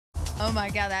Oh my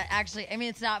God, that actually, I mean,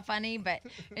 it's not funny, but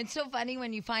it's so funny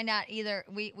when you find out either,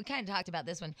 we kind of talked about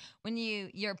this one, when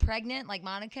you're pregnant, like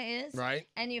Monica is. Right.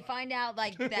 And you find out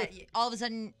like that all of a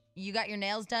sudden you got your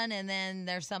nails done and then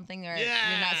there's something or you're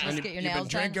not supposed to get your You've nails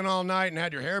been drinking done. all night and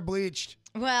had your hair bleached.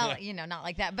 Well, not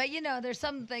like that. But, there's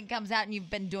something comes out and you've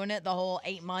been doing it the whole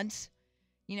 8 months,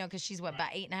 because she's about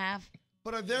 8.5.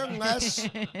 But are there less,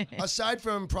 aside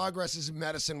from progresses in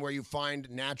medicine where you find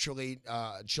naturally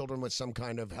children with some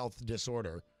kind of health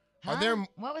disorder, are there?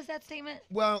 What was that statement?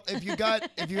 Well, if you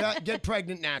get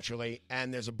pregnant naturally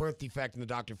and there's a birth defect and the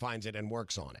doctor finds it and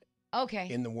works on it Okay.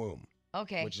 in the womb,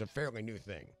 Okay. which is a fairly new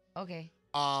thing, Okay.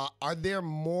 are there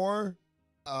more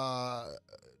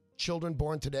children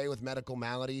born today with medical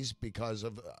maladies because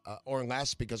of, or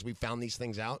less because we found these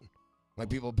things out? Like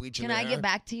people bleaching Can their I hair? get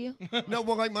back to you? No,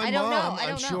 well, like my I don't mom, know. I I'm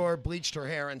don't know. sure bleached her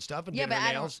hair and stuff and Yeah, did but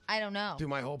her nails I don't know. through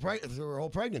her whole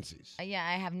pregnancies. Yeah,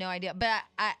 I have no idea. But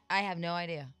I have no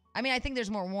idea. I mean, I think there's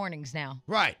more warnings now.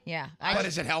 Right. Yeah. But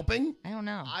is it helping? I don't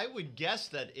know. I would guess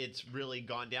that it's really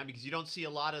gone down because you don't see a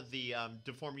lot of the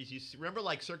deformities. You see, remember,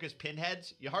 like circus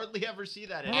pinheads? You hardly ever see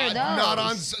that What anymore. are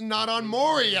those? Not on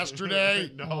Maury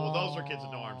yesterday. No, those are kids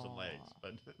with no arms and legs,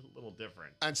 but a little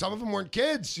different. And some of them weren't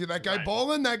kids. See that guy Right.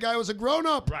 bowling? That guy was a grown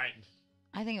up. Right.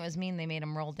 I think it was mean they made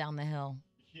him roll down the hill.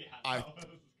 Yeah.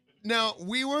 Now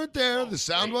we weren't there. The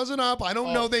sound wasn't up. I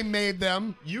don't know they made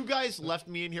them. You guys left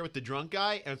me in here with the drunk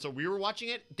guy, and so we were watching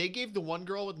it. They gave the one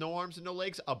girl with no arms and no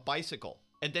legs a bicycle.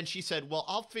 And then she said, well,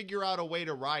 I'll figure out a way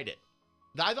to ride it.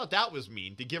 I thought that was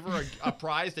mean, to give her a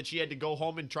prize that she had to go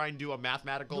home and try and do a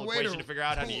mathematical equation to figure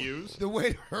out how to use. The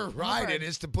way to ride it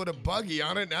is to put a buggy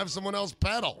on it and have someone else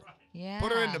pedal. Yeah.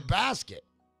 Put her in the basket.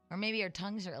 Or maybe her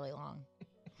tongue's really long.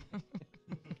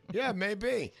 Yeah,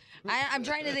 maybe. I'm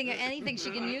trying to think of anything she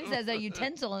can use as a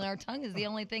utensil, and her tongue is the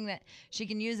only thing that she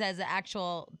can use as an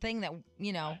actual thing that,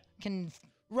 can...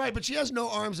 Right, but she has no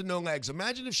arms and no legs.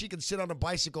 Imagine if she could sit on a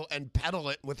bicycle and pedal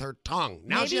it with her tongue.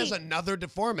 Now she Maybe- has another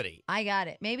deformity. I got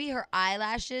it. Maybe her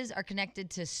eyelashes are connected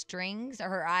to strings, or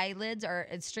her eyelids are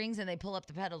strings, and they pull up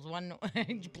the pedals. One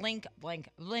blink, blink,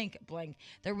 blink, blink.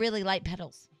 They're really light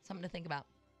pedals. Something to think about.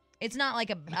 It's not like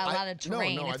a lot of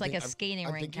terrain. No, it's like a skating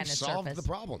I rink think kind of you've solved surface. the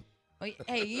problem. Well,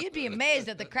 hey, you'd be amazed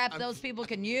at the crap those people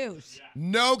can use.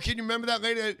 No, can you remember that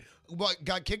lady that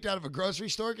got kicked out of a grocery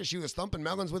store because she was thumping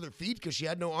melons with her feet because she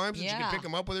had no arms and she Yeah. could pick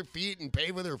them up with her feet and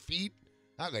pay with her feet?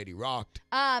 That lady rocked.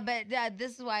 But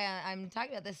this is why I'm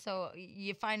talking about this. So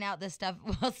you find out this stuff.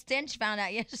 Well, Stench found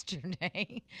out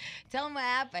yesterday. Tell him what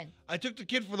happened. I took the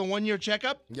kid for the 1 year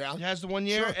checkup. Yeah. He has the 1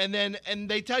 year. Sure. And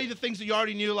they tell you the things that you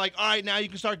already knew, like, all right, now you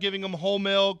can start giving them whole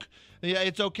milk. Yeah,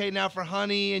 it's okay now for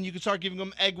honey, and you can start giving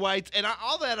them egg whites. And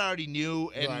all that I already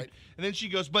knew. And, Right. and then she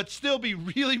goes, but still be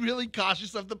really, really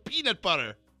cautious of the peanut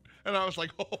butter. And I was like,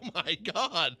 oh, my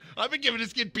God. I've been giving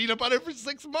this kid peanut butter for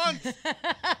 6 months.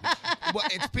 Well,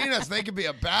 it's peanuts. They could be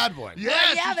a bad one. Yes,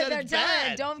 Well, yeah, she but said they're it's telling bad.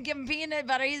 him, don't give him peanut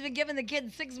butter. He's been giving the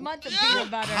kid 6 months of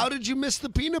peanut butter. How did you miss the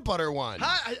peanut butter one?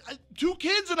 I, 2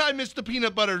 kids and I missed the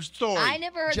peanut butter story. I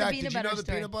never heard Jack, the peanut did you butter know the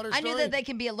story. peanut butter I knew story? that they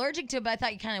can be allergic to it, but I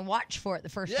thought you kind of watch for it the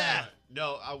first Yeah. time.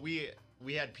 No,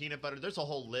 we had peanut butter. There's a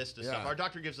whole list of stuff. Yeah. Our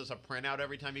doctor gives us a printout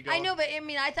every time you go. I know, but I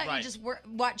mean, I thought you Right. just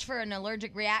watch for an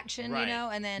allergic reaction, Right.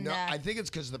 and then. No, I think it's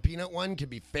because the peanut one can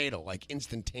be fatal, like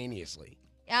instantaneously.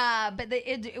 But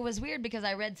it was weird because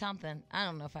I read something. I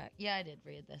don't know if I did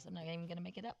read this. I'm not even going to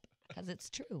make it up because it's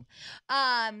true.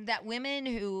 That women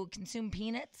who consume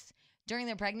peanuts during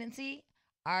their pregnancy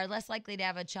are less likely to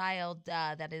have a child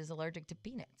that is allergic to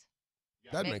peanuts.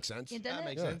 That makes sense. It does That it?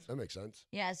 makes Yeah, sense. that makes sense.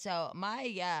 Yeah, so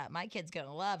my kid's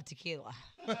gonna love tequila.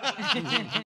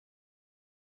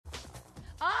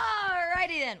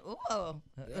 Alrighty then. Ooh. what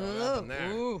happened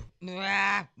there? Ooh.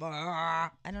 I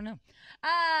don't know.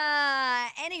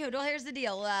 Anywho, well, here's the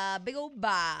deal. Big old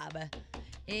Bob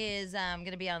is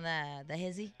gonna be on the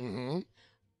hizzy Mm-hmm.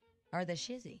 or the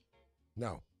shizzy.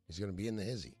 No, he's going to be in the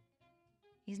hizzy.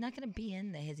 He's not gonna be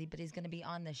in the hizzy, but he's gonna be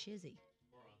on the shizzy.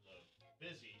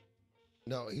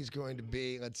 No, he's going to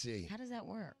be, let's see. How does that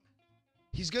work?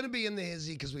 He's going to be in the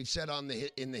hizzy because we've said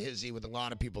in the hizzy with a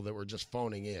lot of people that were just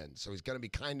phoning in. So he's going to be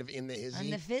kind of in the hizzy.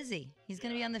 On the fizzy. He's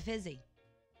gonna be on the fizzy.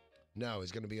 No,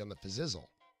 he's going to be on the fizzizzle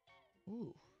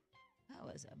Ooh, that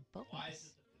was a bonus.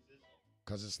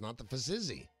 because it's not the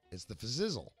fizzizzy. It's the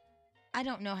fizzizzle. I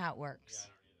don't know how it works.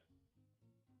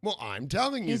 Well, I'm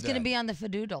telling you He's going to that. be on the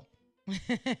fadoodle.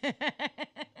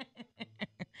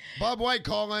 Bob White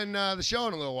calling the show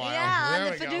in a little while. Yeah, There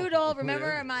on the we go. Fadoodle.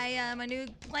 Remember my new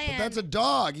plan? But that's a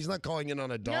dog. He's not calling in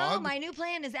on a dog. No, my new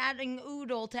plan is adding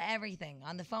oodle to everything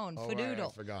on the phone. Oh, right, I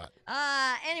Fadoodle. forgot.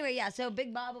 Anyway, yeah. So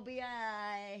Big Bob will be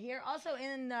here. Also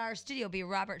in our studio will be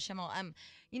Robert Schimmel.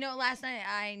 Last night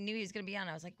I knew he was gonna be on.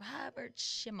 I was like Robert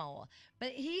Schimmel, but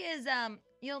he is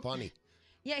Funny.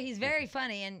 Yeah, he's very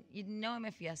funny, and you'd know him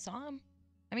if you saw him.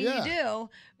 I mean, Yeah. you do,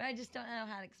 but I just don't know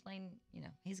how to explain.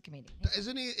 He's a comedian.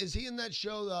 Isn't he? Is he in that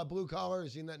show, Blue Collar?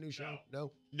 Is he in that new show?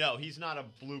 No. No, he's not a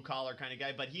blue collar kind of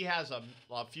guy, but he has a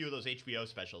few of those HBO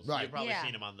specials. Right. You've probably Yeah.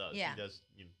 seen him on those. Yeah. He does.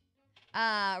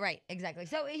 Right, exactly.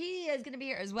 So he is going to be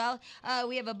here as well.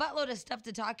 We have a buttload of stuff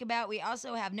to talk about. We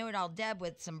also have Know It All Deb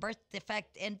with some birth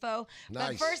defect info.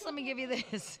 Nice. But first, let me give you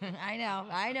this. I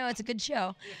know, it's a good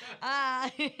show.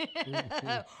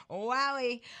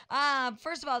 Wowie.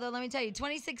 First of all, though, let me tell you,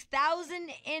 26,000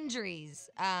 injuries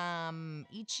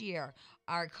each year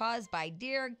are caused by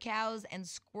deer, cows, and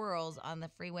squirrels on the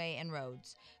freeway and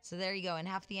roads. So there you go. In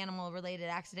half the animal-related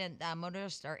accident,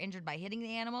 motorists are injured by hitting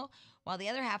the animal, while the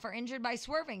other half are injured by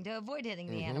swerving to avoid hitting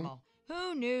the animal.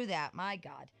 Who knew that? My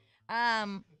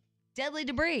God. Deadly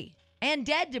debris and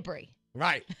dead debris.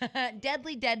 Right.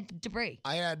 Deadly dead debris.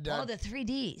 I had The 3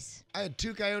 Ds. I had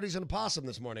 2 coyotes and a possum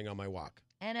this morning on my walk.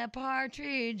 And a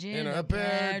partridge in, In a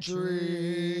pear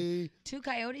tree. 2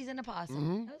 coyotes and a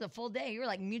possum. Mhm. That was a full day. You were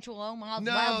like Mutual Omaha's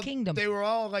No, Wild Kingdom. they were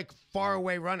all like far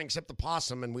away running, except the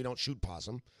possum, and we don't shoot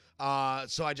possum.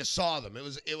 So I just saw them.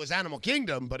 It was Animal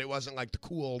Kingdom, but it wasn't like the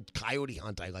cool coyote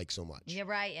hunt I like so much. You're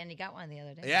right, and you got one the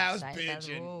other day. Yeah, I was Excited.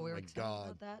 bitching. Oh, we Oh were my excited God.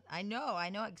 about that. I know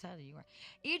how excited you were.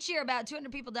 Each year, about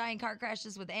 200 people die in car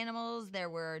crashes with animals. There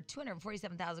were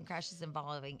 247,000 crashes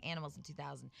involving animals in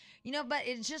 2000. But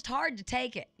it's just hard to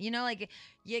take it. Like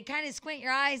you kind of squint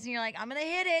your eyes and you're like, I'm gonna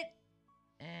hit it,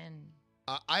 and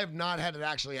I have not had it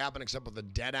actually happen except with a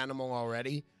dead animal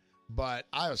already, but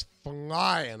I was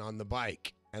flying on the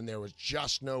bike, and there was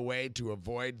just no way to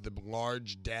avoid the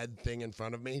large dead thing in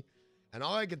front of me. And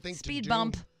all I could think speed to do,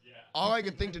 bump. all I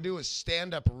could think to do was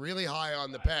stand up really high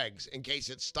on the pegs in case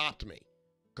it stopped me,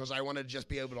 because I wanted to just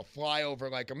be able to fly over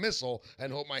like a missile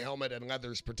and hope my helmet and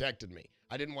leathers protected me.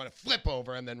 I didn't want to flip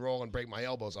over and then roll and break my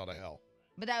elbows out of hell.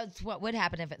 But that's what would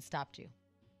happen if it stopped you.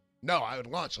 No, I would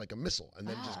launch like a missile and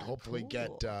then just Ah, hopefully cool.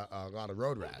 get a lot of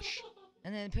road rash.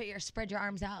 And then spread your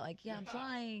arms out like, yeah, I'm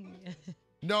flying.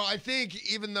 No, I think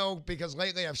even though, because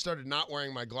lately I've started not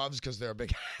wearing my gloves because they're a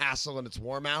big hassle and it's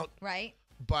warm out, Right?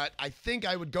 but I think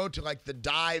I would go to like the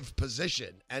dive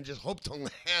position and just hope to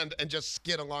land and just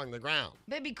skid along the ground.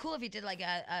 But it'd be cool if you did like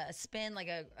a spin, like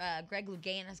a Greg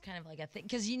Louganis kind of like a thing.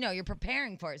 Because, you're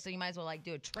preparing for it, so you might as well like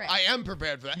do a trick. I am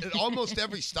prepared for that. At almost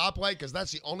every stoplight, because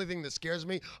that's the only thing that scares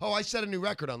me. Oh, I set a new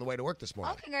record on the way to work this Oh,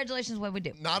 morning. congratulations, what we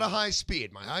do. Not a high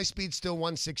speed. My high speed's still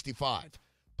 165.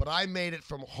 But I made it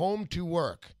from home to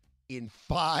work in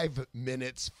 5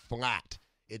 minutes flat.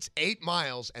 It's 8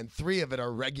 miles, and 3 of it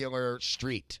are regular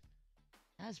street.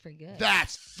 That was pretty good.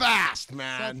 That's fast,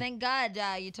 man. So thank God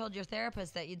you told your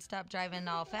therapist that you'd stop driving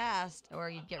all fast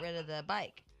or you'd get rid of the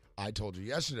bike. I told you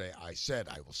yesterday, I said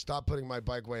I will stop putting my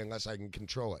bike away unless I can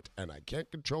control it. And I can't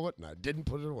control it, and I didn't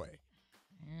put it away.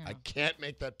 Yeah. I can't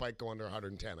make that bike go under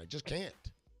 110. I just can't.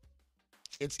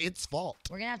 It's its fault.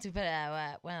 We're going to have to put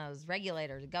one of those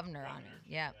regulators, a governor on it.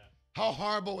 Yeah. How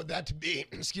horrible would that to be?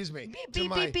 Excuse me. Beep, To beep,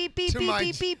 my- beep, beep, to beep, my-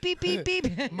 beep, beep, beep, beep,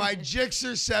 beep, beep. My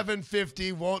Gixxer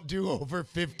 750 won't do over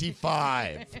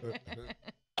 55.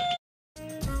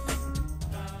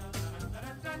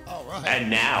 All right. And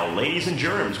now, ladies and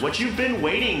germs, what you've been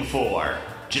waiting for.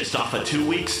 Just off a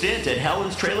 2-week stint at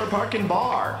Helen's Trailer Park and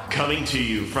Bar. Coming to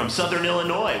you from Southern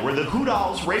Illinois, where the Hoot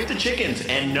Owls rape the chickens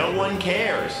and no one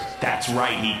cares. That's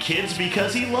right, he kids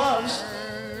because he loves.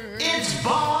 It's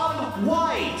Bob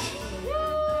White.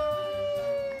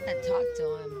 I talked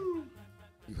to him.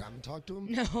 You haven't talked to him?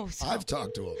 No, so I've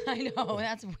talked to him. I know,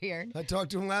 that's weird. I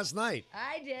talked to him last night.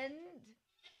 I didn't.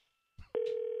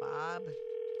 Bob.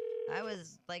 I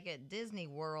was like at Disney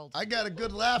World. I got a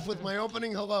good laugh with my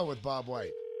opening hello with Bob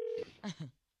White.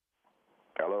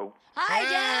 Hello. Hi, Hey!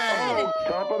 Dad.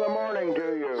 Top of the morning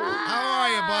to you. How are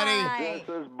you, buddy? Hi.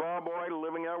 This is Bob White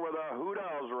living out where the Hoot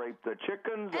Owls rape the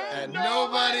chickens. And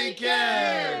nobody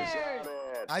cares. cares. It.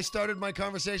 I started my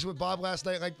conversation with Bob last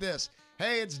night like this.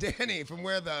 Hey, it's Danny from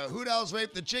where the Hoot Owls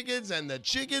rape the chickens and the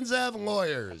chickens have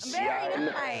lawyers. Very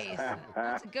nice.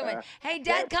 That's a good one. Hey,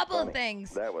 Dad, That's couple of funny. things.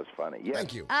 That was funny. Yes.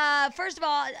 Thank you. First of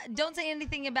all, don't say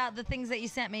anything about the things that you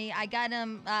sent me. I got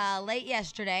them late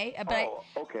yesterday, but Oh,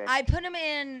 okay. I put them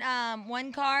in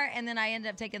one car, and then I ended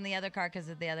up taking the other car because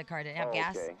the other car didn't have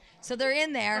gas. Okay. So they're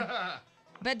in there.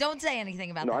 But don't say anything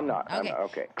about No, that. I'm not. Okay. I'm not.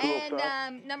 Okay. Cool and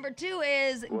stuff? number 2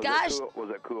 is, Was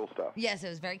it cool stuff? Yes, it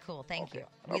was very cool. Thank you.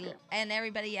 Okay. And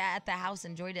everybody at the house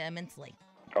enjoyed it immensely.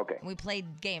 Okay. We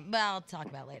played game. Well, I'll talk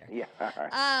about it later. Yeah. All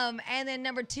right. And then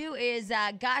number 2 is,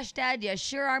 gosh, Dad, you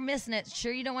sure are missing it.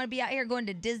 Sure you don't want to be out here going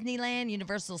to Disneyland,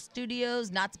 Universal Studios,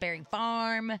 Knott's Berry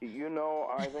Farm. You know,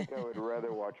 I think I would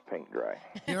rather watch paint dry.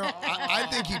 You know, I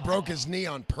think he broke his knee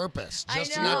on purpose I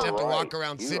just to know. not have to You're walk right.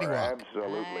 around You City are Walk.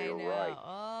 absolutely I know. right.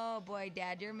 Oh, boy,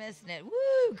 Dad, you're missing it.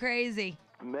 Woo, crazy.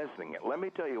 Missing it. Let me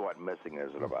tell you what missing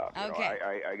is about. You know, Okay.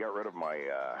 I got rid of my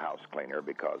house cleaner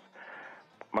because,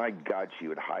 my God, she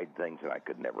would hide things and I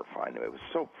could never find them. It was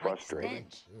so frustrating.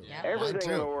 Stench. Yep. Everything in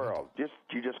too. the world,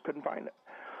 you just couldn't find it.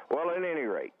 Well, at any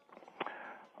rate,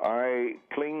 I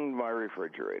cleaned my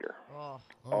refrigerator.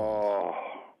 Oh.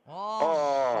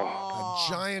 Oh,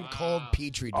 A giant cold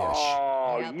petri dish.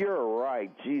 oh, Yep. you're right.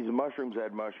 Geez, mushrooms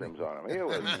had mushrooms on them. It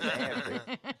was nasty.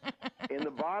 In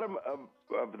the bottom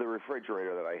of the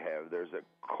refrigerator that I have, there's a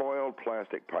coiled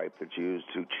plastic pipe that's used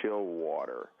to chill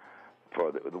water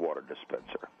for the water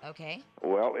dispenser. Okay.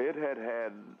 Well, it's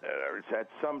had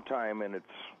some time in its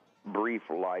brief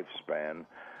lifespan.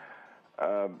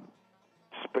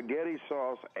 Spaghetti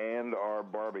sauce and our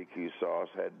barbecue sauce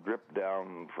had dripped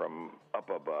down from up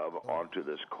above onto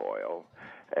this coil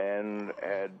and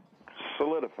had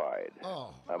solidified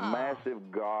a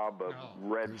massive gob of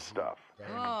red stuff.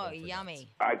 Oh, yummy.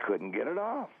 I couldn't get it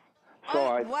off.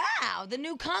 So Wow, the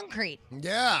new concrete.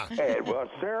 Yeah. it was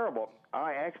terrible.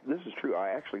 This is true. I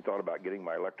actually thought about getting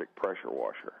my electric pressure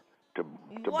washer to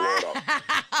blow it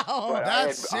off. Wow. But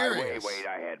That's serious. Wait,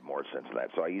 I had more sense than that.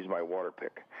 So I used my water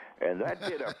pick. And that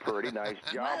did a pretty nice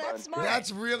job. Wow, that's smart.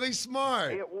 That's really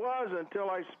smart. It was until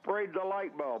I sprayed the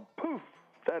light bulb. Poof!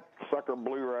 That sucker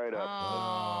blew right up.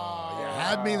 Oh, You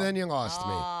had me, then you lost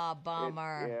me. oh,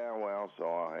 bummer. Yeah, well, so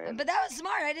I had... But that was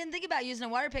smart. I didn't think about using a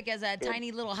water pick as a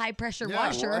tiny little high pressure Yeah,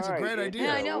 washer. That's a Right, great it idea. did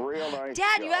Yeah, I a know. real nice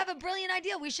Dad, job. you have a brilliant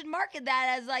idea. We should market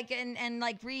that as like and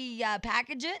like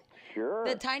package it. Sure.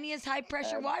 The tiniest high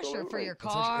pressure washer for Absolutely. your It's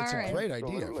car. a and- great idea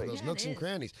for Absolutely. those Yeah, nooks it and is.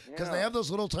 crannies because Yeah. they have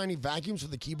those little tiny vacuums for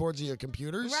the keyboards of your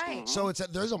computers. Right. So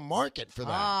there's a market for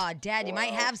that. Oh, Dad, you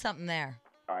might have something there.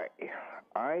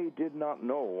 I did not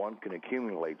know one can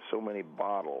accumulate so many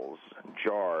bottles and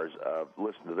jars of,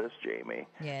 listen to this, Jamie,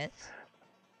 Yes.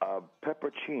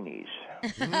 pepperoncinis.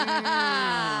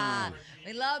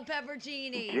 We love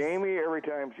pepperoncinis. Jamie, every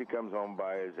time she comes home,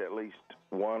 buys at least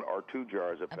 1 or 2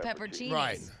 jars of A pepperoncinis. pepperoncini.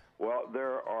 Right. Well,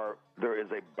 there is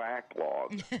a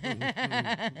backlog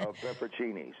of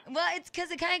pepperoncinis. Well, it's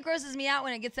because it kind of grosses me out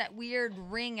when it gets that weird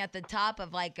ring at the top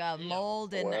of like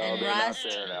mold and, Well, and they're not rust.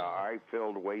 there now. I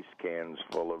filled waste cans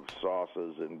full of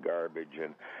sauces and garbage,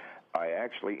 and I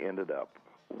actually ended up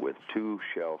with 2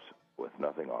 shelves with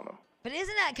nothing on them. But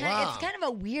isn't that kind of, it's kind of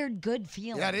a weird, good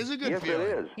feeling. Yeah, it is a good Yes, feeling.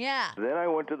 it is. Yeah. Then I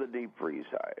went to the deep freeze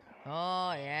side.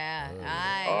 Oh, yeah.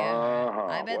 Uh-huh.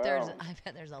 I bet Well. I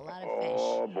bet there's a lot of fish.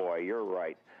 Oh, boy, you're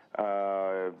right.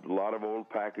 A lot of old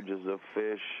packages of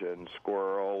fish and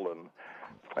squirrel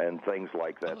and things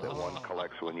like that one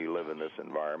collects when you live in this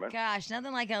environment. Gosh,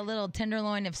 nothing like a little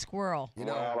tenderloin of squirrel.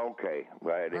 Well, okay.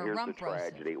 Right, Or here's the rump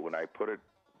roasted. tragedy. When I put it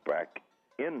back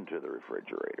into the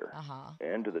refrigerator,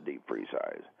 into the deep freeze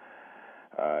size,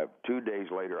 2 days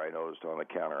later, I noticed on the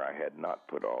counter I had not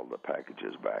put all the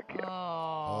packages back yet.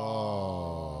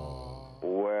 Oh.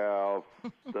 Well,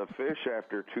 the fish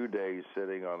after 2 days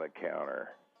sitting on the counter.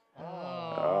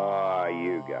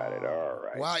 You got it. All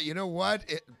right. Wow, you know what?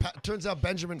 Turns out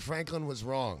Benjamin Franklin was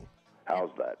wrong.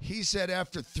 How's that? He said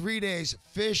after 3 days,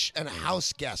 fish and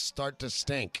house guests start to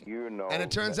stink. You know. And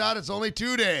it turns out it's only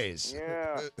 2 days.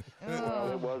 Yeah.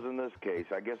 Well, it was in this case.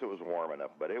 I guess it was warm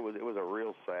enough, but it was a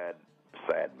real sad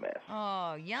mess.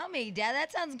 Oh, yummy, Dad.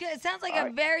 That sounds good. It sounds like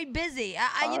I'm very busy.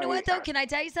 You know what, though? Can I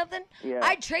tell you something? Yeah.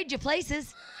 I'd trade you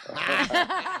places.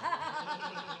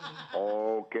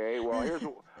 Okay. Well, here's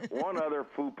one other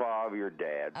faux pas of your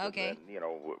dad's. Okay. And, you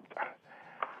know,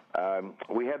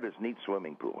 we have this neat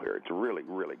swimming pool here. It's really,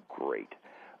 really great,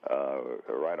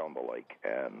 right on the lake,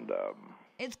 and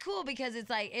It's cool because it's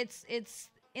like it's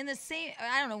in the same.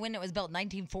 I don't know when it was built,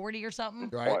 1940 or something.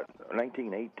 Right? what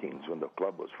 1918 is when the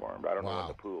club was formed. I don't know when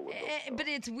the pool was. built. But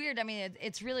it's weird. I mean,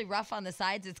 it's really rough on the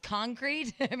sides. It's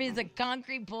concrete. I mean, it's a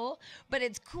concrete pool, but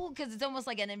it's cool because it's almost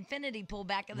like an infinity pool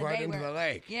back in the Right day. into the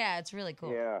lake. Yeah, it's really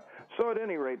cool. Yeah. So at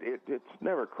any rate, it's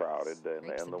never crowded,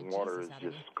 Freaks and the the water bejesus is out of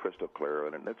just me. crystal clear,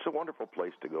 and it's a wonderful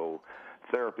place to go.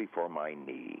 Therapy for my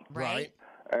knee, Right?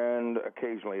 and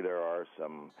occasionally there are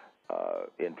some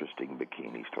interesting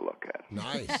bikinis to look at.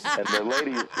 Nice. And the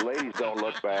ladies don't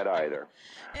look bad either.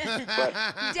 But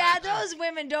Dad, those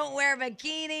women don't wear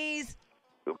bikinis.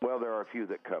 Well, there are a few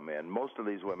that come in. Most of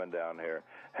these women down here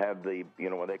have the,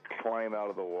 when they climb out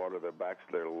of the water, their backs,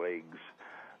 their legs,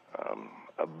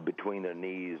 between their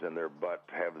knees and their butt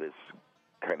have this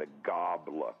kind of gob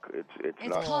look. It's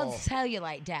not called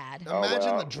cellulite, Dad.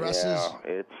 Imagine the dresses. Yeah,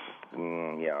 it's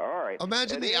all right.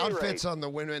 Imagine At the any outfits rate, on the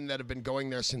women that have been going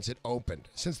there since it opened.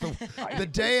 Since the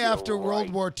think day you're after World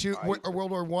right. War II I- or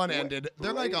World War One ended,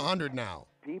 they're like Right. 100 now.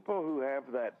 people who have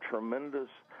that tremendous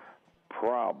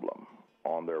problem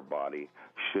on their body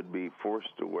should be forced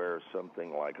to wear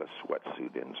something like a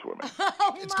sweatsuit in swimming.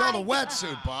 Oh It's my called a God.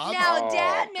 wetsuit, Bob. Now, Oh,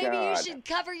 Dad, maybe God. you should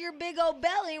cover your big old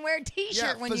belly and wear a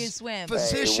T-shirt when you swim.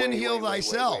 Physician, Hey, heal wait.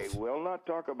 thyself. We'll not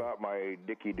talk about my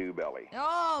Dickie Doo belly.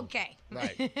 Okay.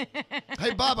 Right.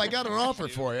 Hey, Bob, I got an offer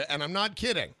for you, and I'm not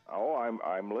kidding. Oh,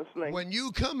 I'm listening. When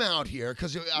you come out here,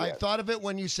 because I Yes. thought of it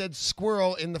when you said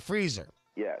squirrel in the freezer.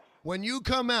 Yes. When you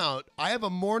come out, I have a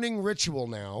morning ritual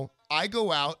now. I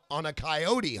go out on a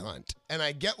coyote hunt, and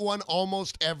I get one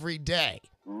almost every day.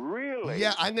 Really?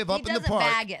 Yeah, I live up He in the doesn't park.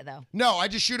 bag it, though. No, I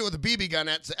just shoot it with a BB gun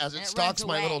as it And it stalks runs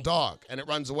my away. little dog, and it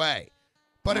runs away.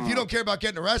 But if you don't care about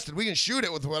getting arrested, we can shoot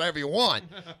it with whatever you want.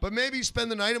 But maybe you spend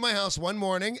the night at my house one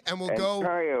morning, and we'll And go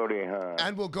coyote, huh?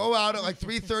 and we'll go out at like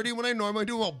 3:30 when I normally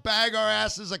do. We'll bag our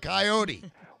asses a coyote.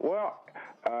 Well,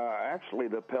 actually,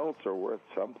 the pelts are worth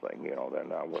something. They're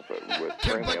not with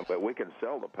premium, but we can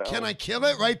sell the pelts. Can I kill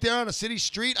it right there on a city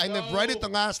street? I live right at the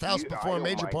last house I before a don't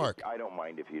major mind park. I don't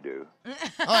mind if you do. All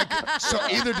right, good. So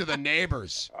either do the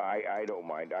neighbors. I don't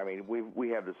mind. I mean, we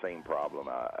have the same problem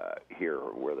here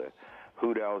where the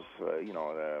hoot owls,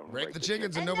 Rape the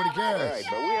chickens and And nobody nobody cares.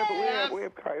 Right, but we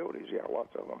have coyotes. Yeah,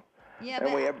 lots of them. Yeah, And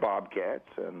but we have bobcats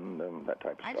and that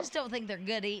type of I stuff. just don't think they're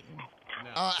good eating.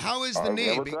 How is the I've knee?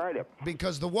 never tried it.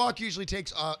 Because the walk usually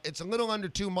takes, it's a little under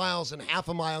 2 miles, and half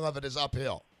a mile of it is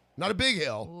uphill. Not a big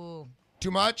hill. Ooh,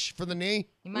 Too much for the knee?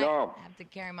 you might No. have to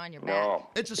carry them on your back. No.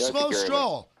 It's a You have to slow carry them.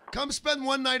 stroll. Come spend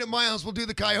one night at my house. We'll do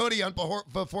the coyote hunt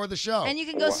before the show. And you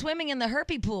can go swimming in the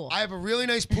herpy pool. I have a really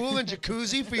nice pool and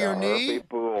jacuzzi for your The knee. Herpy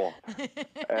pool.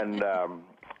 And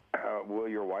will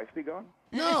your wife be gone?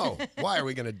 No. Why are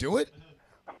we going to do it?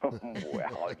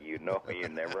 Well, you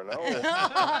never know.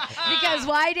 Because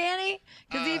why, Danny?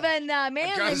 Because even manly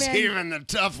Because men. even the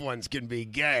tough ones can be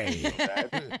gay.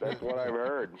 That's what I've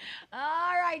heard. All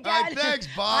right, All Dad. right, thanks,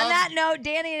 Bob. On that note,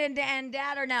 Danny and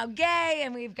Dad are now gay,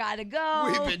 and we've got to go.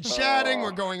 We've been chatting.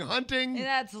 We're going hunting.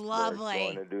 That's We're lovely.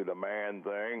 going to do the man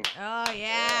thing. Oh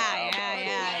yeah.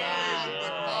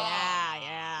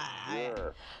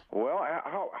 Sure. Well,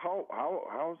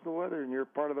 how's the weather in your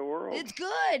part of the world? It's good.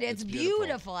 It's beautiful.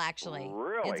 beautiful, actually.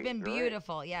 Really? It's been Great.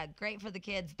 beautiful. Yeah, great for the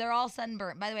kids. They're all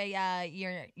sunburnt. By the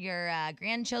way, your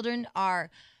grandchildren are,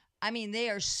 they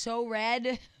are so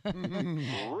red.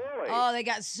 Really? Oh, they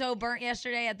got so burnt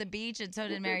yesterday at the beach, and so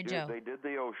did Mary Jo. They did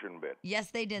the ocean bit.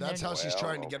 Yes, they did. That's They're- how she's Well,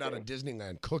 trying to get out of okay.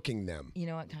 Disneyland, cooking them. You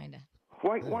know what kind of?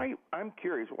 Why? I'm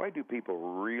curious. Why do people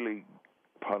really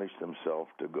punish themselves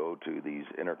to go to these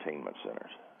entertainment centers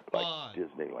like Fun.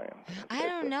 Disneyland? I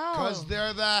don't know. Because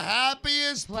they're the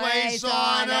happiest place Place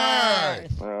on on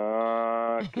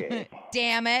earth. Okay.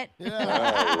 Damn it.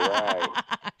 Yeah.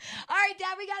 All right,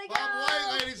 Dad, we gotta go. Bob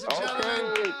White, ladies and Okay.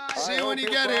 gentlemen. See I you when hope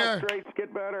you your get here. prostrates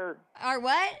get better. Or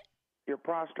what? Your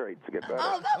prostrates get better.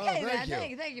 Oh, okay, Oh, man.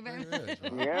 thank you. Thank you very much. Very nice,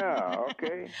 Bob. Yeah.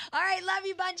 Okay. All right, love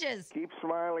you bunches. Keep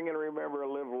smiling and remember to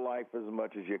live life as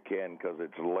much as you can because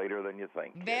it's later than you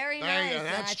think. Very Hey, nice.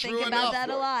 that's I true think enough. about that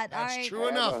a lot. That's All right. true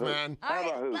enough, Have a hoot. man. All right,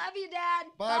 Have a hoot. love you, Dad.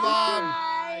 Bye, Bob.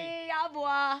 Bye. Au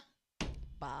revoir.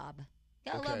 Bob.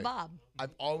 Gotta Okay. love Bob.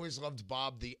 I've always loved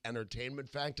Bob the entertainment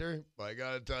factor, but I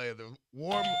gotta tell you, the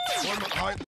warm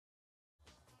heart.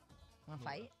 Wanna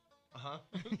fight? Uh-huh.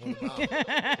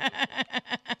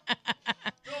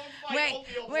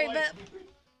 Wait, but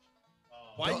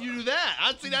Why did you do that?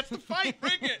 I'd say that's the fight.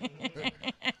 Bring it.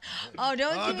 oh,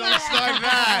 don't Oh, do don't start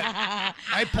that.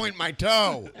 I point my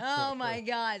toe. Oh my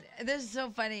God, this is so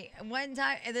funny. One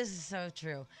time, this is so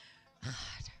true.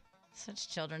 Such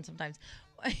children sometimes.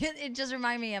 It just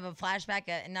reminded me of a flashback,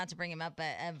 and not to bring him up,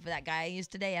 but of that guy I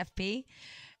used today, FP,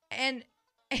 and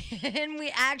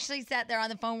we actually sat there on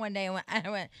the phone one day, and I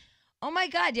went, "Oh my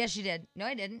God, yes you did. No,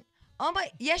 I didn't. Oh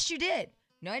my, yes you did.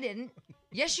 No, I didn't.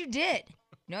 Yes you did.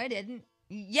 No, I didn't.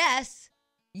 Yes,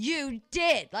 you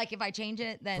did." Like if I change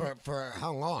it, then. For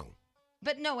how long?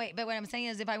 But no, wait. But what I'm saying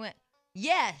is, if I went,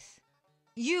 yes,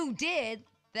 you did,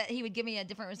 that he would give me a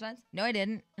different response. No, I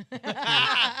didn't.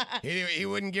 He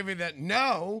wouldn't give you that.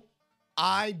 No,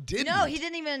 I didn't. No, he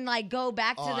didn't even like go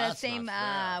back to Oh, the that's same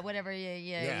not fair. whatever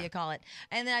Yeah. you call it.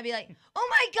 And then I'd be like, "Oh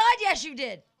my God, yes, you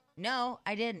did." No,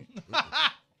 I didn't.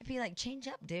 I'd be like, "Change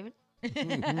up, dude."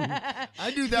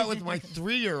 I do that with my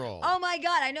 3-year-old. Oh my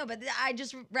God, I know, but I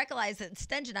just realized that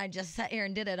Stench and I just sat here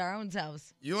and did it our own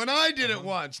selves. You and I did it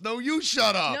once. No, you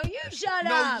shut up. No, you shut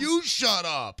No, up. you shut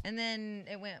up. And then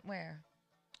it went where?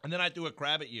 And then I threw a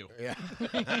crab at you. Yeah.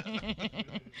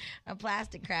 A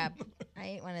plastic crab. I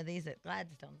ate one of these at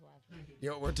Gladstone's last night.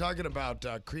 You know, we're talking about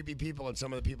creepy people, and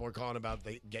some of the people are calling about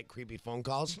they get creepy phone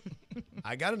calls.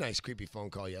 I got a nice creepy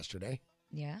phone call yesterday.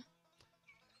 Yeah.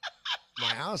 My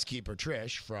housekeeper,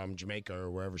 Trish, from Jamaica or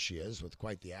wherever she is, with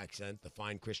quite the accent, the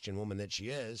fine Christian woman that she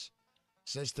is,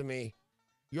 says to me,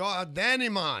 "You're a Danny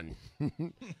man."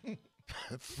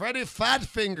 Freddie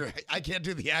Fatfinger. I can't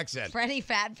do the accent. Freddie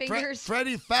Fat Fingers?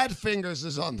 Freddie Fatfingers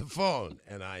is on the phone.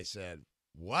 And I said,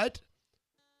 "What?"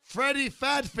 "Freddie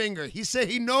Fatfinger. He said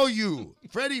he know you.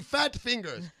 Freddie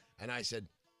Fatfingers." And I said,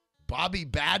 "Bobby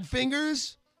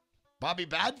Badfingers? Bobby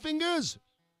Badfingers?"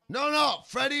 No,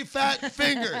 Freddie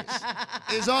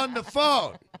Fatfingers is on the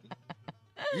phone.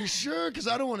 "You sure? Because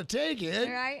I don't want to take it."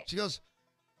 Right. She goes,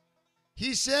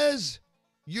 "He says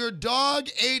your dog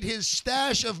ate his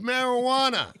stash of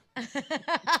marijuana."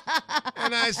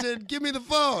 And I said, "Give me the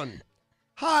phone."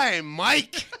 "Hi,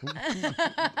 Mike."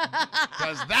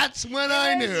 Because that's when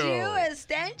I knew. You as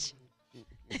Stench?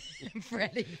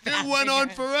 Freddie Fat It went on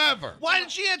Fingers. forever. Why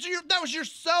didn't she answer your? That was your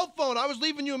cell phone. I was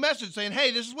leaving you a message saying,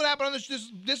 "Hey, this is what happened on this.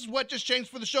 This is what just changed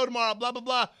for the show tomorrow." Blah blah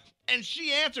blah. And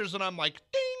she answers, and I'm like,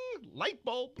 "Ding, light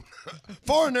bulb."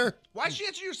 Foreigner. Why did she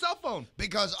answer your cell phone?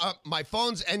 Because my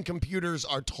phones and computers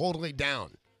are totally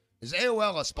down. Is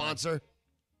AOL a sponsor?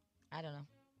 I don't know.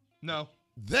 No.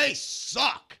 They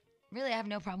suck. Really, I have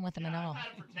no problem with them at all. I've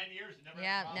had it for 10 years. And never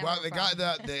Yeah, had a never. Well, a the guy,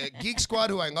 problem. the Geek Squad,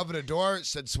 who I love and adore,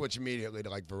 said switch immediately to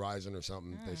like Verizon or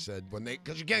something. They said when they,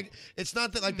 because you can't. It's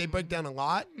not that like they break down a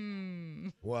lot.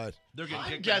 What? They're getting I'm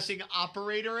kicked guessing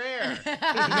operator air.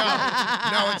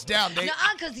 No, it's down. They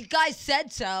Nuh-uh, because the guy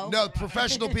said so. no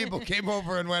professional people came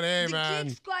over and went, "Hey The man,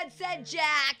 Geek Squad said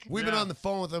Jack. we've been on the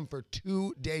phone with them for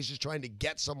 2 days just trying to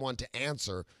get someone to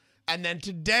answer." And then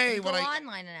today, Go when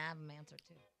online and have him answer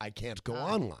too. I can't go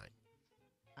online.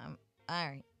 All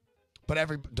right.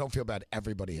 But don't feel bad.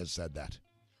 Everybody has said that.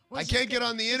 Well, I it's can't just get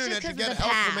on the it's just internet to 'cause of get the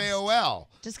help from past. AOL.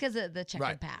 Just because of the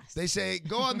checkered past. They say,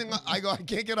 go on the, I go, "I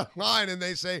can't get online." And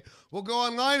they say, "Well, go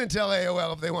online and tell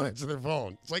AOL if they want to answer their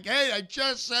phone." It's like, hey, I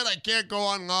just said I can't go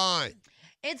online.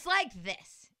 It's like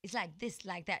this. It's like this,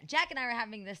 like that. Jack and I are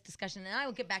having this discussion, and I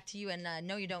will get back to you. And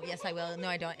no, you don't. Yes, I will. No,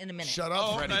 I don't. In a minute. Shut up,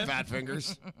 Oh, Freddie okay.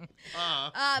 Fatfingers.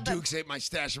 But Dukes ate my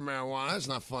stash of marijuana. That's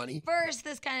not funny. first,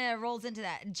 this kind of rolls into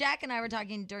that. Jack and I were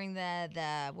talking during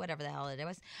the whatever the hell it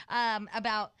was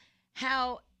about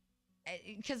how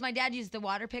because my dad used the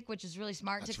water pick, which is really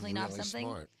smart That's to clean off really something.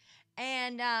 smart.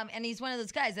 And he's one of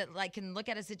those guys that like can look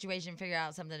at a situation, figure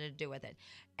out something to do with it.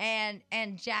 And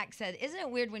Jack said, "Isn't it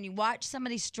weird when you watch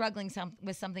somebody struggling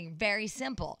with something very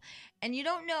simple, and you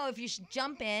don't know if you should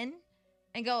jump in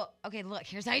and go, okay, look,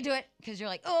 here's how you do it," because you're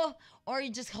like, oh, or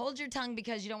you just hold your tongue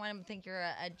because you don't want him to think you're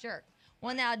a jerk.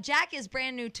 Well, now Jack is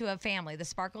brand new to a family, the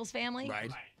Sparkles family,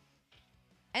 Right?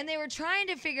 and they were trying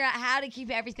to figure out how to keep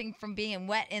everything from being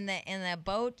wet in the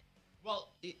boat.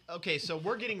 Well, okay, so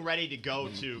we're getting ready to go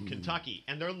to Kentucky,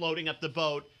 and they're loading up the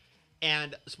boat,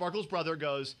 and Sparkle's brother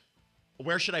goes,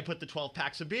 "Where should I put the 12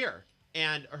 packs of beer?"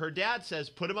 And her dad says,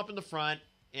 "Put them up in the front,"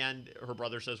 and her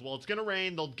brother says, "Well, it's going to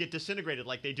rain. They'll get disintegrated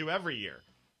like they do every year."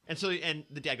 And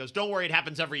the dad goes, "Don't worry, it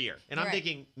happens every year." And I'm Right.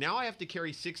 thinking, now I have to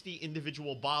carry 60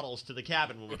 individual bottles to the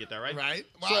cabin when we get there, right? Right?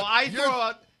 So Wow, I you're throw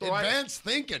out... advanced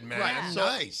thinking, man. Right. So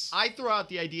Nice. I throw out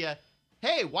the idea,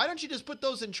 hey, why don't you just put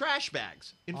those in trash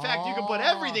bags? In fact, you can put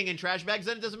everything in trash bags,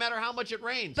 then it doesn't matter how much it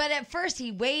rains. But at first,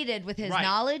 he waited with his Right.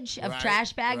 knowledge of Right,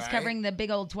 trash bags, right. covering the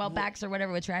big old 12 packs or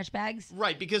whatever with trash bags.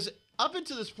 Right, because up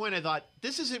until this point, I thought,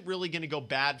 this isn't really going to go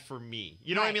bad for me.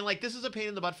 You know what I Right. mean? Like, this is a pain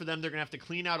in the butt for them. They're going to have to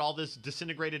clean out all this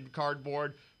disintegrated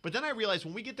cardboard. But then I realized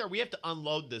when we get there, we have to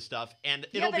unload this stuff, and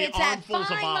Yeah, it'll but be it's that armfuls of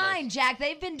fine bottles. line, Jack.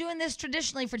 They've been doing this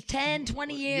traditionally for 10,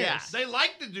 20 years. Yeah. They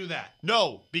like to do that.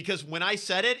 No, because when I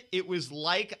said it, it was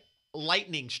like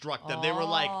lightning struck them. They were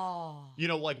like, Oh. you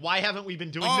know, like, why haven't we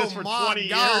been doing Oh this for my 20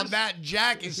 God, years? that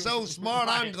Jack is so smart.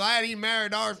 I'm Right. glad he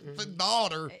married our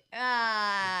daughter.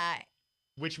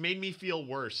 Which made me feel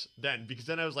worse then, because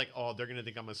then I was like, oh, they're going to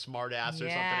think I'm a smart ass or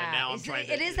something, and now I'm It's- trying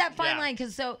to... It is that fine yeah. line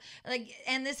because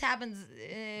and this happens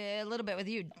a little bit with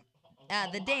you,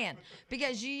 the Dan,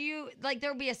 because you like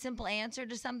there'll be a simple answer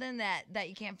to something that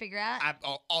you can't figure out,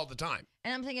 All the time.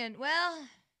 and I'm thinking, well,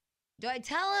 do I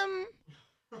tell him?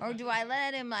 Or do I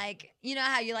let him, like, you know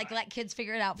how you, like, let kids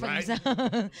figure it out for Right.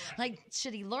 themselves? Like,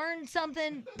 should he learn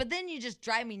something? But then you just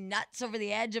drive me nuts over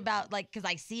the edge about, like, because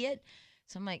I see it.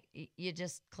 So I'm like, you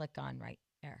just click on right.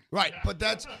 air. Right, but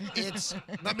it's,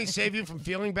 let me save you from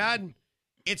feeling bad.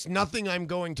 It's nothing I'm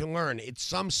going to learn. It's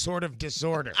some sort of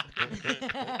disorder.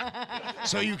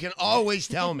 So you can always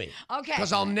tell me. Okay.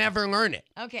 Because I'll never learn it.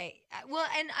 Okay. Well,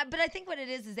 but I think what it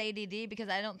is ADD because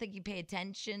I don't think you pay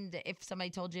attention to if somebody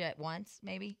told you at once,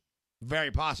 maybe. Very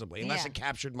possibly, unless Yeah. it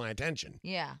captured my attention.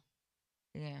 Yeah.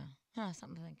 Yeah. Huh,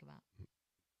 something to think about.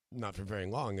 Not for very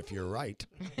long, if you're right.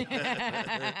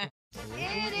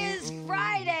 It is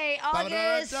Friday,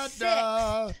 August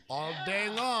 6th. All day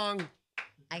long.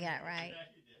 I got it right.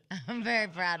 I'm very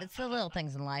proud. It's the little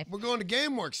things in life. We're going to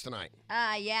GameWorks tonight.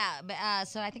 Yeah. But,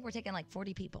 so I think we're taking like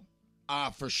 40 people.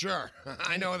 For sure.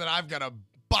 I know that I've got a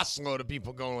busload of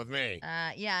people going with me.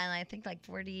 Yeah, and I think like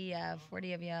 40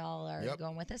 of y'all are Yep.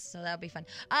 going with us, so that'll be fun.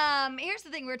 Here's the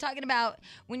thing. We're talking about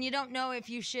when you don't know if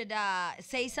you should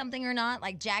say something or not,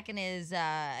 like Jack and his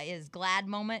glad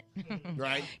moment.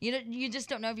 Right? You just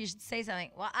don't know if you should say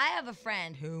something. Well, I have a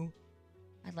friend who,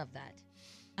 I love that.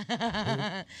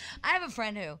 I have a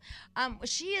friend who,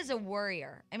 she is a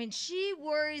worrier. I mean, she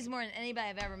worries more than anybody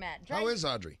I've ever met. How is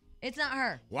Audrey? It's not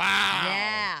her. Wow.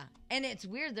 Yeah, and it's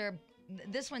weird.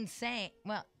 This one's sane.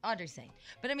 Well, Audrey's sane,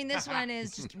 but I mean, this one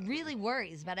is just really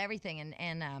worries about everything,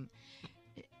 and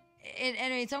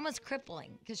it's almost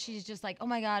crippling because she's just like, oh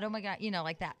my god,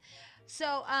 like that.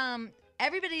 So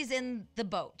everybody's in the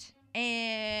boat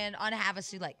and on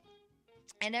Havasu Lake,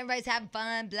 and everybody's having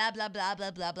fun. Blah blah blah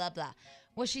blah blah blah blah.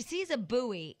 Well, she sees a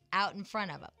buoy out in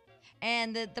front of them.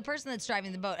 And the person that's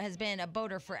driving the boat has been a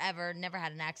boater forever, never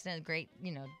had an accident, great,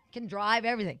 can drive,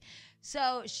 everything.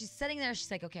 So she's sitting there.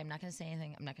 She's like, okay, I'm not going to say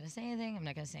anything. I'm not going to say anything. I'm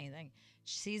not going to say anything.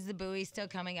 She sees the buoy still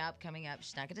coming up.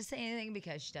 She's not going to say anything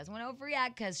because she doesn't want to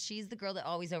overreact because she's the girl that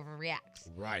always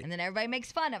overreacts. Right. And then everybody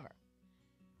makes fun of her.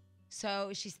 So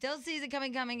she still sees it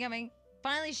coming.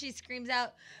 Finally, she screams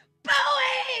out,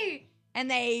 buoy!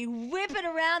 And they whip it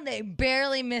around. They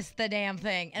barely missed the damn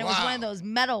thing. And it was one of those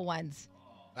metal ones.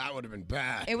 That would have been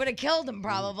bad. It would have killed him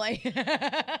probably.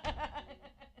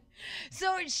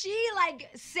 So she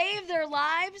saved their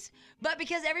lives, but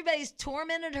because everybody's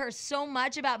tormented her so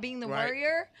much about being the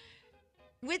warrior,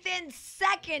 within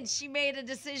seconds she made a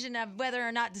decision of whether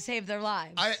or not to save their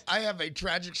lives. I have a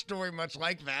tragic story much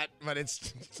like that, but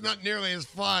it's not nearly as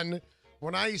fun.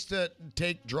 When I used to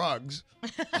take drugs,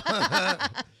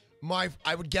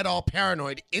 I would get all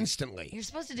paranoid instantly. You're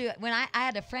supposed to do it. When I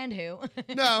had a friend who...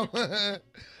 No.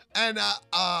 And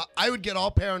I would get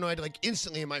all paranoid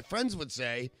instantly, and my friends would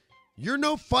say, you're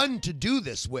no fun to do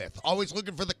this with. Always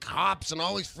looking for the cops and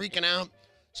always freaking out.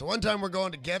 So one time we're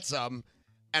going to get some,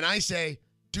 and I say,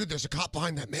 dude, there's a cop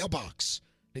behind that mailbox.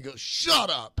 And he goes,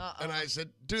 shut up. Uh-oh. And I said,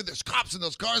 dude, there's cops in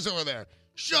those cars over there.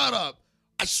 Shut up.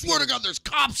 I swear to God, there's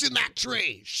cops in that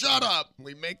tree. Shut up.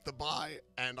 We make the buy,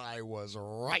 and I was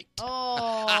right.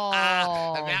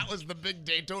 Oh. And that was the big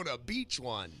Daytona Beach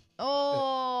one.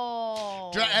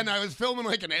 Oh. And I was filming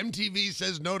an MTV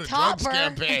Says No to Topper. Drugs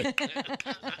campaign.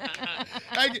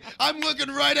 I'm looking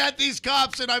right at these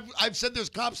cops, and I've said there's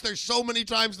cops there so many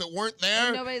times that weren't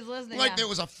there. Nobody's listening. Like there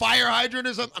was a fire hydrant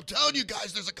or something. I'm telling you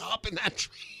guys, there's a cop in that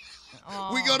tree.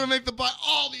 Oh. We go to make the buy.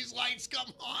 All these lights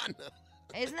come on.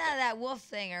 Isn't that wolf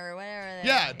thing or whatever?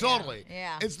 Yeah, totally.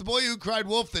 Yeah. It's the boy who cried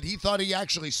wolf that he thought he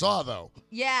actually saw, though.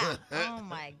 Yeah. Oh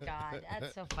my God,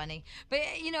 that's so funny. But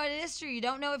it is true. You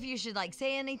don't know if you should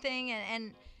say anything,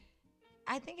 and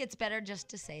I think it's better just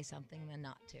to say something than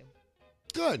not to.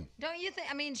 Good. Don't you think?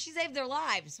 I mean, she saved their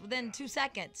lives within 2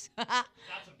 seconds. That's a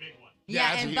big one. Yeah, Yeah,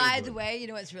 that's a and huge by one. the way,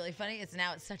 what's really funny? It's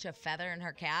such a feather in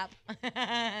her cap.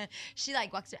 She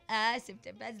walks around, I saved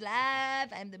everybody's life.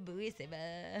 I'm the buoy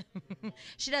saver.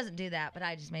 She doesn't do that, but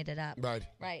I just made it up. Right.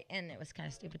 Right, and it was kind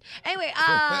of stupid. Anyway,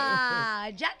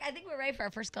 Jack, I think we're ready for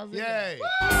our first calls. Yay.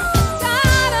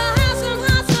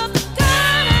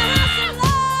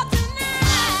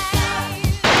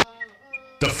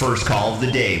 The first call of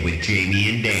the day with Jamie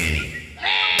and Danny.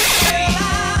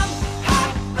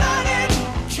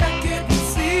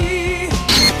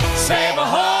 Save a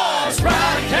horse, ride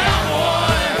a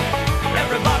cowboy.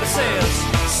 Everybody says,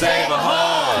 save a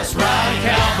horse, ride a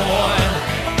cowboy.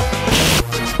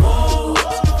 Oh,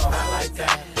 I like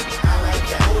that. I like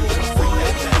that.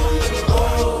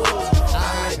 Oh, I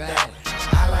like that.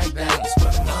 I like that.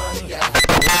 Spend money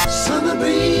out. Summer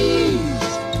breeze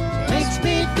makes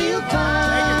me feel fine.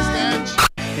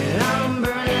 And I'm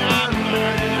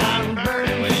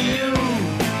burning with you.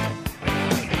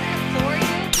 For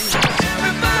you?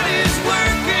 Everybody's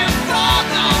working for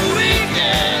the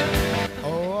weekend.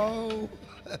 Oh.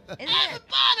 Isn't it?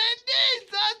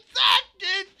 needs a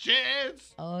second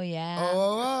chance. Oh, yeah.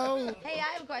 Oh. Hey,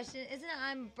 I have a question. Isn't it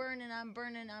I'm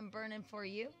burning for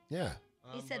you? Yeah.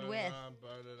 He said with. I'm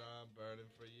burning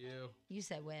for you. You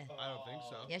said with. I don't think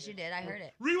so. Yes, you did. I heard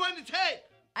it. Rewind the tape.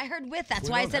 I heard with. That's We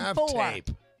why I don't said have 4. tape.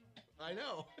 I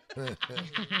know.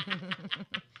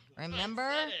 Remember?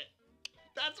 I said it.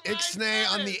 That's why Ixnay I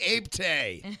said on the it. ape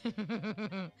day.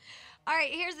 All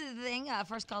right, here's the thing.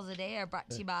 First calls of the day are brought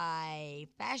to you by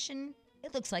Fashion.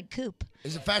 It looks like Coop.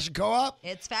 Is it Fashion Co-op?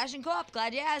 It's Fashion Co-op.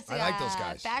 Glad you asked. I like those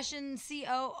guys.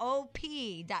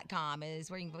 FashionCoop.com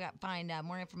is where you can find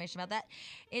more information about that.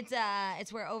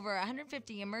 It's where over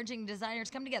 150 emerging designers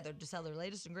come together to sell their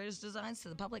latest and greatest designs to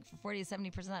the public for 40 to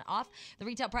 70% off the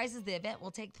retail prices. The event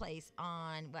will take place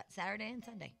on Saturday and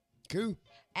Sunday Cool.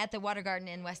 at the Water Garden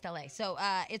in West LA. So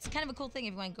it's kind of a cool thing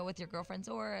if you want to go with your girlfriends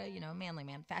or a manly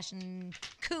man.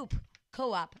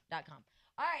 FashionCoop.com.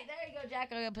 All right, there you go, Jack.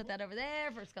 I'm going to put that over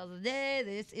there. First calls of the day.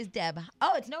 This is Deb.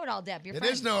 Oh, it's Know It All Deb. Your It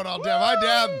friend. is Know It All, Deb. Hi,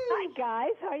 Deb. Hi guys,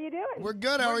 how are you doing? We're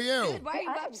good. How are you? Good. Why are you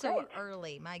I'm up so great.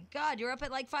 early? My God, you're up at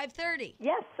like 5:30.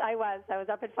 Yes, I was. I was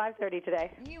up at 5:30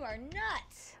 today. You are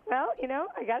nuts. Well, I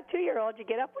got a 2-year-old. You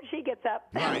get up when she gets up.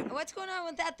 Right. What's going on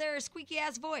with that there squeaky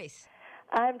ass voice?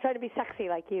 I'm trying to be sexy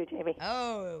like you, Jamie.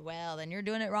 Oh, well, then you're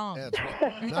doing it wrong. Yeah,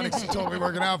 it's not totally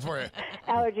working out for you.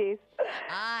 Allergies.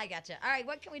 I gotcha. All right,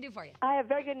 what can we do for you? I have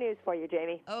very good news for you,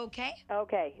 Jamie. Okay.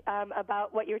 Okay,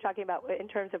 about what you were talking about in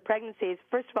terms of pregnancies.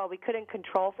 First of all, we couldn't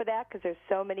control for that because there's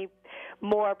so many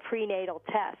more prenatal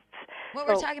tests. What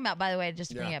So- we're talking about, by the way,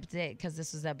 just to bring Yeah. you up to date, because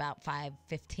this was about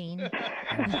 5:15,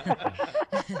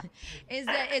 is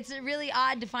that it's really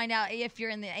odd to find out if you're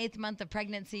in the 8th month of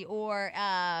pregnancy or,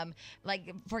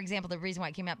 like, for example, the reason why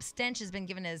it came up, Stench has been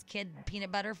giving his kid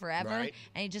peanut butter forever, Right.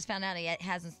 and he just found out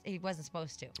he wasn't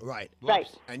supposed to. Right. Right.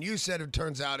 And you said it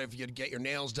turns out if you get your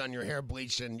nails done, your hair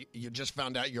bleached, and you just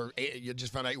found out you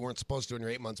weren't supposed to, and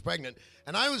you're 8 months pregnant.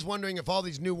 And I was wondering if all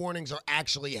these new warnings are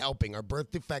actually helping. Are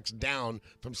birth defects down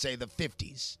from say the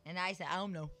 50s? And I said, I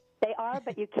don't know. They are,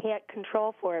 but you can't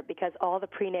control for it because all the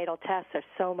prenatal tests are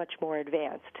so much more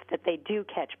advanced that they do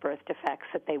catch birth defects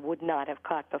that they would not have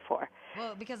caught before.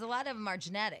 Well, because a lot of them are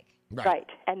genetic. Right,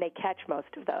 and they catch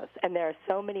most of those. And there are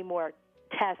so many more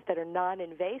tests that are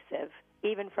non-invasive.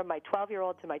 Even from my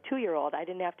 12-year-old to my 2-year-old, I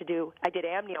did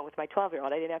amnio with my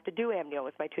 12-year-old. I didn't have to do amnio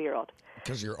with my 2-year-old.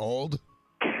 Because you're old?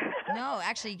 No,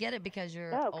 actually, you get it because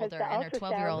you're No, 'cause older, the and her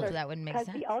 12-year-old, ultrasounds that wouldn't make Because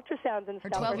sense. the ultrasounds and Her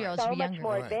stuff 12-year-old are should so be much younger.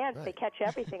 more Right, advanced. right. They catch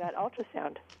everything on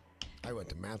ultrasound. I went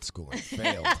to math school and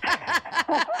failed.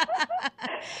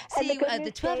 See, good the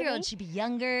news, 12-year-old Jamie- should be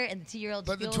younger, and the 2-year-old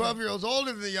But the 12-year-old's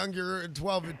older than the younger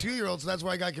 12 and 2-year-old, so that's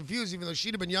why I got confused, even though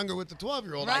she'd have been younger with the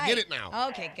 12-year-old. I get it now.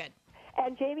 Okay, good.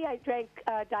 And Jamie, I drank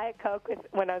Diet Coke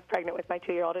when I was pregnant with my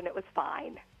 2-year-old, and it was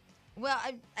fine. Well,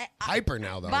 Hyper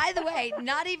now, though. by the way,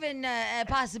 not even a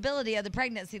possibility of the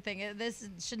pregnancy thing. This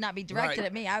should not be directed Right.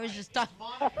 at me. I was just talking.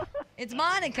 It's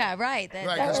Monica, right?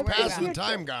 Right, 'cause we're worried passing about. the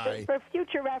time guy. For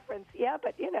future reference, yeah,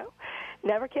 but,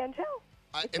 never can tell.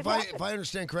 If I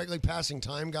understand correctly, passing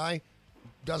time guy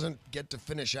doesn't get to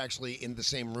finish actually in the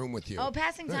same room with you. Oh,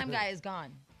 passing time guy is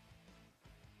gone.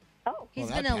 Oh. He's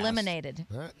Well, been that passed. eliminated.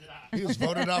 Huh? He was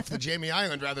voted off the Jamie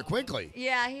Island rather quickly.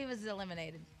 Yeah, he was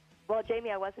eliminated. Well, Jamie,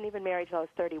 I wasn't even married till I was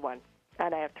 31,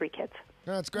 and I have 3 kids.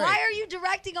 That's great. Why are you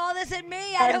directing all this at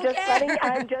me? I don't care.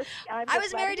 I'm just I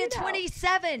was married letting at you know.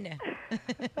 27.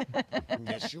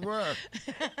 Yes, you were.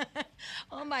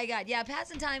 Oh my God! Yeah,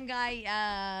 passing time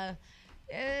guy.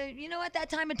 You know what? That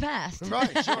time had passed.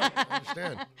 Right, sure. I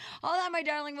understand. Hold on, my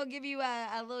darling. We'll give you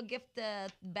a little gift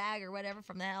bag or whatever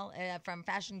from from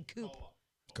Fashion Coop.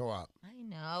 Co-op. I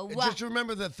know. And What? just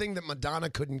remember the thing that Madonna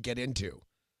couldn't get into.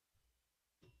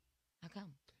 How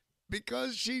come?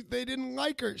 Because they didn't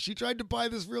like her. She tried to buy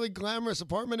this really glamorous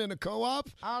apartment in a co-op.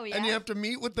 Oh yeah. And you have to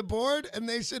meet with the board, and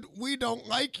they said, we don't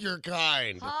like your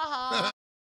kind. Ha ha.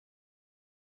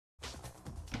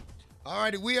 All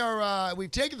righty,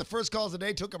 we've taken the first calls of the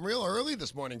day. Took them real early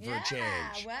this morning for a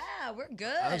change. Wow, we're good.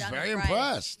 I was on a very Friday.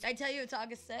 impressed. Did I tell you it's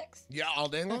August 6th? Yeah, all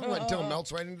day long until it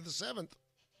melts right into the 7th.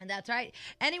 And that's right.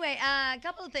 Anyway, a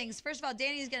couple of things. First of all,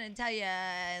 Danny's going to tell you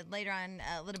later on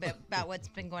a little bit about what's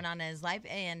been going on in his life.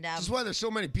 And This is why there's so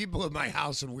many people in my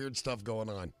house and weird stuff going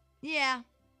on. yeah,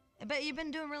 but you've been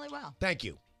doing really well. Thank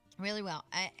you. Really well.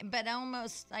 But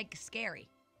almost like scary.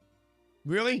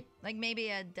 Really? Like maybe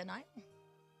a denial.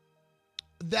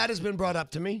 That has been brought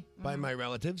up to me by my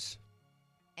relatives.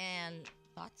 And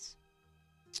thoughts?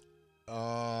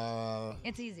 Uh,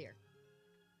 It's easier.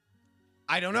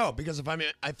 I don't know, because if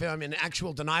I'm in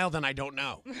actual denial, then I don't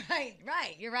know.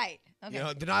 Right. You're right. Okay. You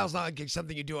know, denial's not like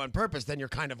something you do on purpose. Then you're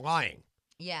kind of lying.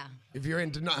 Yeah. If you're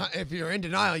in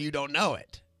denial, you don't know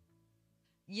it.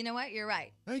 You know what? You're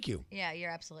right. Thank you. Yeah, you're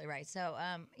absolutely right. So,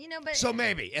 but So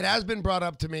maybe it has been brought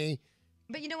up to me.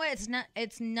 But you know what?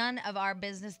 It's none of our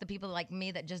business, the people like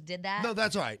me that just did that. No,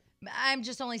 that's right. I'm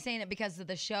just only saying it because of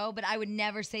the show, but I would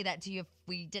never say that to you if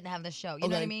we didn't have the show. You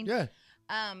know what I mean? Yeah.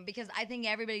 Because I think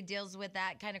everybody deals with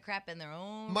that kind of crap in their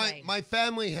own way. My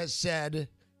family has said,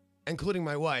 including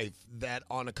my wife, that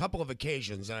on a couple of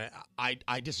occasions, and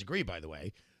I disagree, by the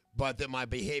way, but that my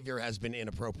behavior has been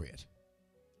inappropriate.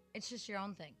 It's just your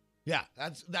own thing. Yeah,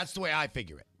 that's the way I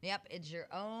figure it. Yep, it's your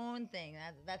own thing.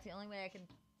 That's the only way I can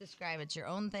describe it. It's your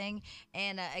own thing.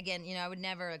 And again, I would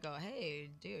never go, hey,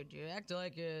 dude, you act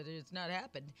like it's not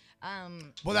happened.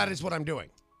 Well, that is what I'm doing.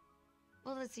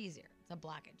 Well, it's easier. It's a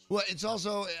blockage. Well, it's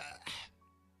also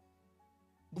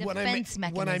Defense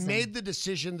mechanism. when I made the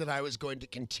decision that I was going to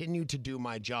continue to do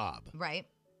my job, Right.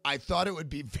 I thought it would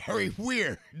be very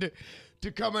weird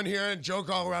to come in here and joke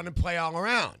all around and play all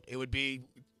around. It would be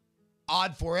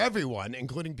odd for everyone,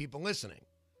 including people listening.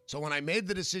 So when I made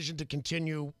the decision to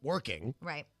continue working,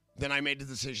 Right. then I made the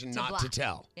decision not to block.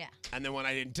 tell. Yeah. And then when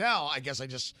I didn't tell, I guess I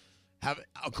just have,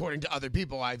 according to other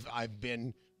people, I've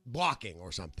been blocking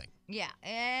or something. Yeah.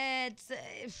 It's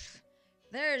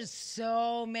there's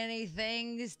so many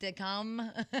things to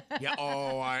come.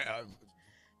 Yeah.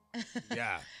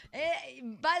 Yeah.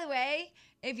 By the way,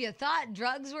 if you thought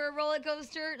drugs were a roller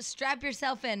coaster, strap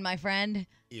yourself in, my friend.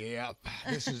 Yeah.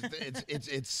 This is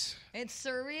it's It's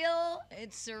surreal.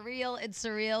 It's surreal. It's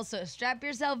surreal. So strap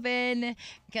yourself in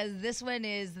because this one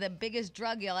is the biggest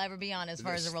drug you'll ever be on as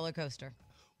far as a roller coaster.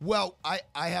 Well,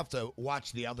 I have to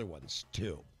watch the other ones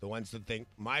too. The ones that think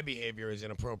my behavior is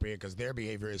inappropriate because their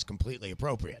behavior is completely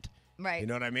appropriate. Right. You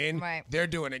know what I mean? Right. They're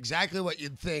doing exactly what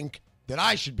you'd think that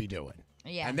I should be doing.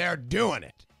 Yeah. And they're doing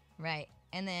it. Right.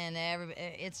 And then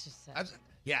it's just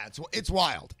Yeah, it's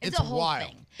wild. It's a whole wild.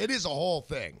 thing. It is a whole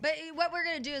thing. But what we're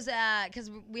going to do is,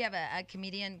 because we have a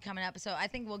comedian coming up, so I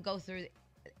think we'll go through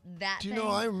that Do you thing.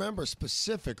 know, I remember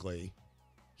specifically,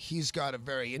 he's got a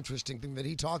very interesting thing that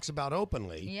he talks about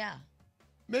openly. Yeah.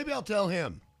 Maybe I'll tell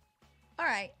him. All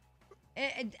right.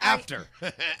 After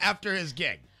his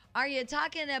gig. Are you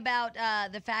talking about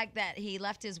the fact that he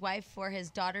left his wife for his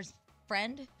daughter's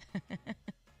friend?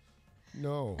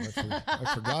 No,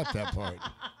 I forgot that part.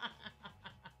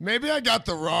 Maybe I got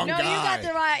the wrong guy. No, you got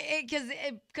the right,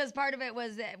 because part of it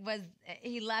was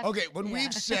he left. Okay, when yeah.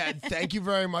 we've said thank you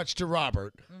very much to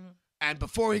Robert, and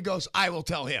before he goes, I will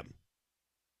tell him.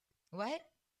 What?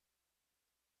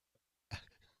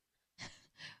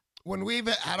 When we've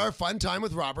had our fun time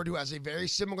with Robert, who has a very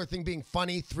similar thing being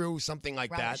funny through something like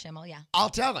Robert that, Schimmel, yeah.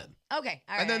 I'll tell him. Okay,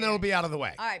 all right. And then all it'll right. be out of the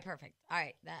way. All right, perfect. All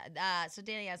right. So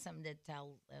Danny has something to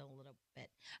tell a little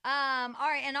bit. All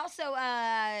right, and also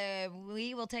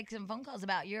we will take some phone calls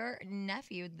about your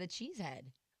nephew, the Cheesehead.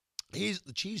 He's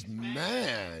the cheese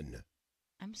man.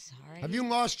 I'm sorry. Have you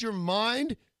lost your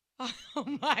mind?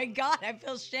 Oh my God, I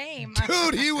feel shame.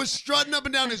 Dude, he was strutting up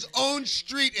and down his own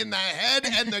street in the head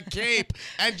and the cape,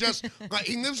 and just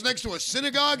he lives next to a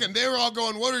synagogue, and they were all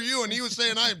going, "What are you?" And he was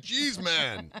saying, "I am cheese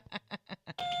man."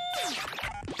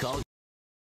 Call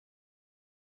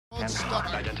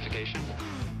identification.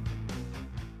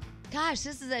 Gosh,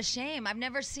 this is a shame. I've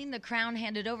never seen the crown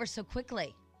handed over so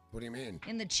quickly. What do you mean?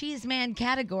 In the cheese man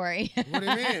category. What do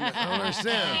you mean? I don't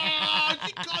understand. Oh,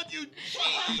 he called you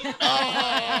cheese.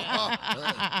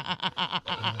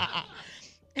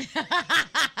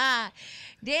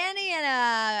 Danny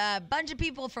and a bunch of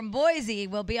people from Boise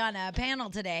will be on a panel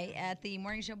today at the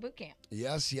Morning Show Boot Camp.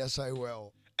 Yes, I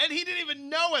will. And he didn't even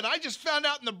know it. I just found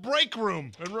out in the break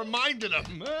room and reminded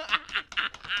him.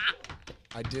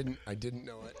 I didn't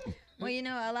know it. Well,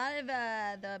 a lot of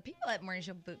the people at Morning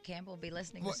Show Boot Camp will be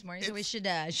listening this morning, so we it's-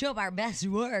 should show up our best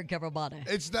work, everybody.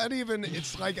 It's not even,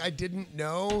 it's like I didn't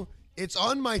know. It's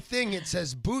on my thing. It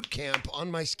says boot camp on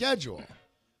my schedule.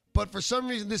 But for some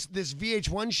reason, this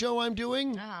VH1 show I'm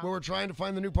doing, where we're trying to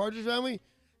find the new Partridge Family,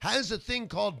 has a thing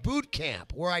called boot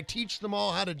camp, where I teach them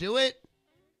all how to do it.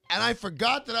 And I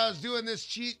forgot that I was doing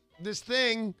this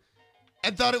thing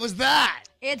and thought it was that.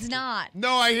 It's not.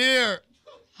 No, I hear.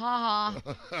 Ha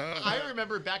ha. I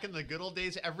remember back in the good old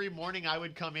days, every morning I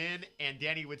would come in and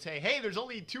Danny would say, "Hey, there's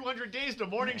only 200 days to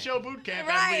morning show boot camp,"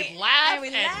 Right. and we'd laugh, And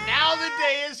we'd and laugh. now the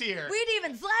day is here. We'd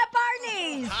even slap our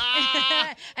knees.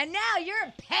 And now you're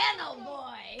a panel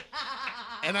boy.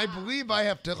 And I believe I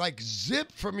have to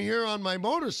zip from here on my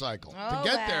motorcycle to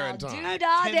get there in time.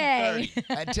 Doo-dah-day.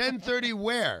 At 10:30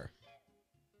 where?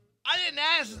 I didn't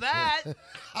ask that.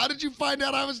 How did you find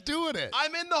out I was doing it?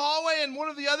 I'm in the hallway, and one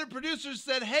of the other producers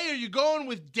said, "Hey, are you going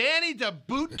with Danny to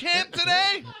boot camp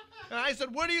today?" And I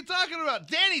said, "What are you talking about?"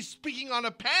 "Danny's speaking on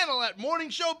a panel at Morning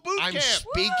Show Boot I'm Camp."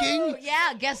 speaking?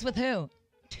 Yeah, guess with who?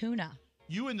 Tuna.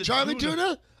 You and the Charlie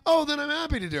Tuna? Oh, then I'm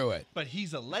happy to do it. But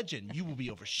he's a legend. You will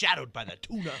be overshadowed by the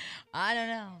tuna. I don't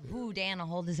know. Ooh, Dan will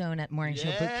hold his own at Morning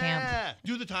Show Boot Camp.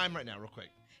 Do the time right now, real quick.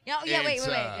 Yeah, wait.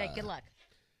 It's, Good luck.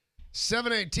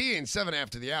 7:18, 7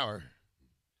 after the hour.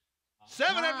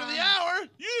 7 after the hour?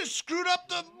 You just screwed up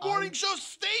the morning show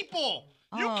staple.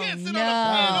 You Oh, can't sit no. on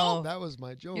a panel. That was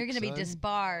my joke. You're going to be son.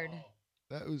 disbarred.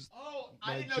 That was. Oh,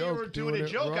 My I didn't know you were joke, doing a doing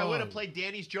it joke. I would wrong. have played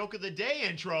Danny's joke of the day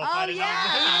intro. If Oh, I didn't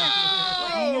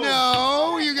yeah.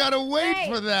 No, you gotta wait Hey,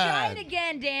 for that. Try it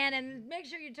again, Dan, and make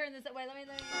sure you turn this away. Let me.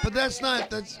 But that's not.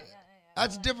 That's a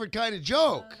different kind of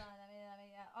joke.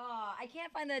 Oh, I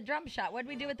can't find the drum shot. What did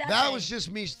we do with that? That thing? was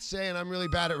just me saying I'm really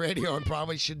bad at radio and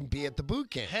probably shouldn't be at the boot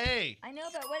camp. Hey. I know,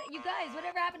 but what you guys?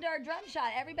 Whatever happened to our drum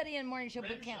shot? Everybody in Morning Show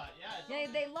Boot Camp.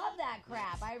 They love that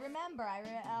crap. I remember.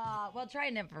 Well, try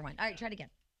a different one. All right, try it again.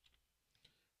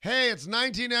 Hey, it's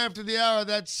 19 after the hour.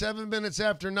 That's 7 minutes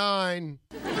after 9.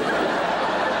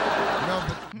 No,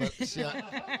 but see,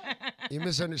 you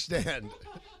misunderstand.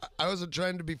 I wasn't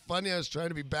trying to be funny. I was trying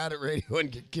to be bad at radio and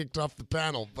get kicked off the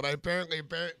panel. But apparently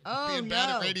being bad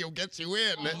at radio gets you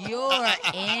in. You're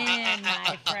in,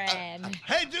 my friend.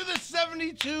 Hey, do the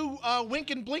 72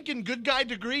 winking, blinking good guy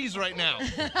degrees right now.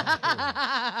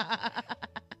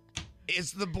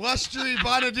 It's the blustery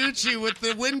Bonaducci with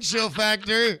the wind chill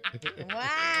factor.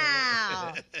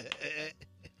 Wow.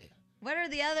 What are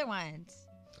the other ones?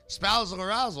 Spousal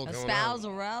arousal. A going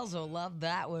spousal arousal. Love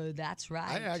that word. That's on.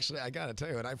 right. I gotta tell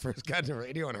you, when I first got into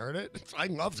radio and heard it, I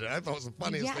loved it. I thought it was the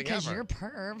funniest yeah, thing because ever. you're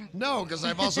perv. No, because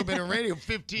I've also been in radio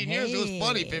 15 years. It was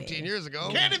funny 15 years ago.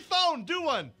 Candid phone, do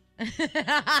one.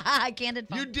 Candid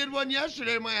phone. You did one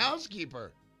yesterday, my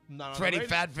housekeeper. Not on Freddie the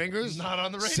radio. Fat Fingers. Not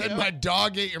on the radio. Said my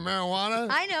dog ate your marijuana.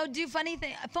 I know. Do funny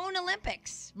thing. Phone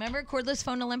Olympics. Remember cordless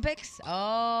phone Olympics? Oh.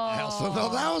 I also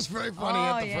thought that was very funny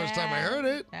at the first time I heard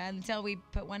it. Until we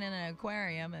put one in an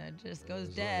aquarium and it just goes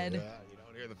dead. Yeah, you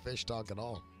don't hear the fish talk at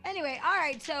all. Anyway, all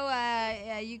right. So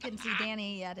you can see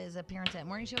Danny at his appearance at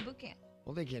Morning Show Boot Camp.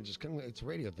 Well, they can't just come. It's a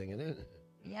radio thing, isn't it?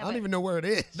 Yeah, I don't even know where it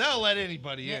is. They'll let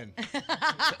anybody in.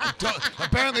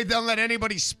 Apparently, they'll let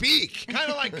anybody speak.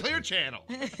 Kind of like Clear Channel.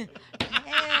 Hey,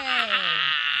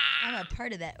 I'm a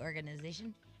part of that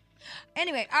organization.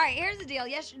 Anyway, all right, here's the deal.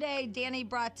 Yesterday, Danny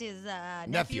brought his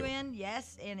nephew in,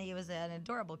 yes, and he was an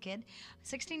adorable kid,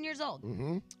 16 years old.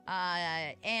 Mm-hmm.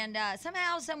 And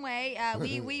somehow, some way,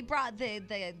 we brought the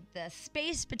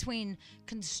space between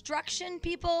construction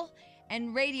people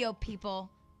and radio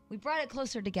people. We brought it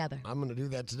closer together. I'm going to do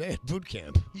that today at boot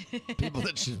camp. People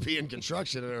that should be in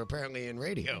construction are apparently in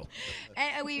radio.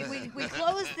 And we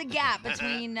closed the gap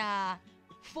between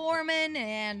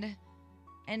foremen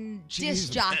and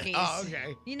disc jockeys. Oh,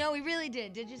 okay. You know, we really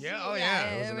did. Did you see? Yeah, oh, yeah.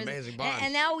 It was an amazing bond.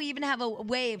 And now we even have a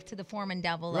wave to the foreman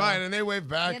down below. Right, and they waved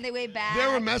back. Yeah, they waved back.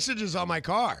 There were messages on my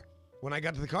car when I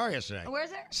got to the car yesterday.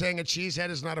 Where's it? Saying a cheesehead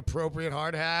is not appropriate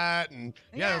hard hat. And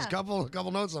there's a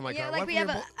couple notes on my Yeah, car. like What we for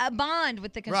have your a bond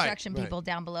with the construction right. people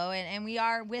down below, and we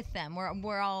are with them.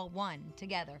 We're all one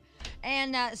together.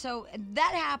 And so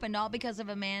that happened all because of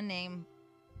a man named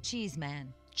Cheese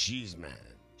Man. Cheese Man.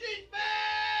 Cheese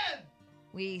Man!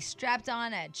 We strapped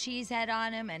on a cheese head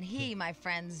on him, and he, my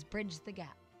friends, bridged the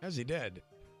gap. As he did.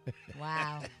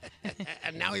 Wow.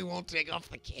 And now he won't take off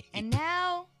the cape. And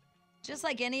now, just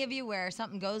like any of you, where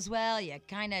something goes well, you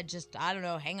kind of just, I don't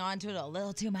know, hang on to it a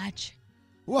little too much.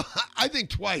 Well, I think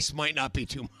twice might not be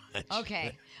too much.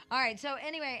 Okay. All right. So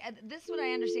anyway, this is what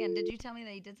I understand. Did you tell me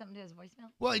that he did something to his voicemail?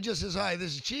 Well, he just says, hi,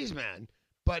 this is Cheese Man.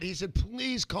 But he said,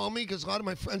 please call me because a lot of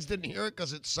my friends didn't hear it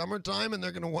because it's summertime and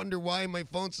they're going to wonder why my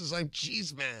phone says I'm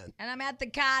Cheese Man. And I'm at the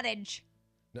cottage.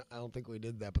 No, I don't think we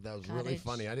did that, but that was really Cottage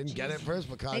funny. I didn't get it first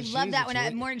because They love that one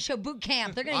at Morning Show Boot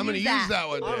Camp. They're going I'm to going use to use that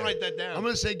one. I'll there. write that down. I'm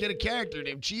going to say get a character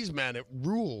named Cheese Man. It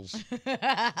rules.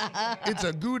 It's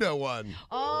a Gouda one.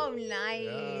 Oh,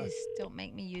 nice. Don't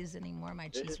make me use any more of my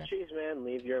This cheese. is Cheese Man.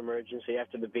 Leave your emergency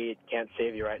after the beat. Can't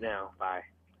save you right now. Bye.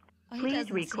 Oh, he Please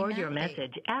doesn't record seem your happy.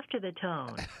 message after the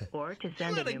tone, or to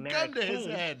send a had a gun numeric to his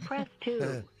code, head. press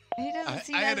 2. He doesn't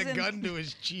seem I had as a gun to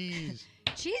his cheese.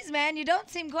 Cheese Man, you don't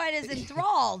seem quite as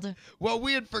enthralled. Well,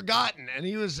 we had forgotten, and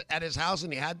he was at his house,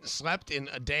 and he hadn't slept in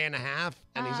a day and a half,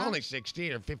 and he's Uh-huh. only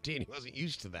 16 or 15. He wasn't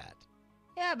used to that.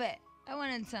 Yeah, but I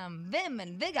wanted some vim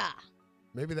and vigor.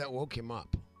 Maybe that woke him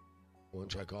up. Want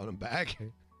to try calling him back?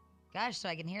 Gosh, so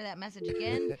I can hear that message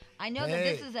again. I know that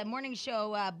Hey. this is a Morning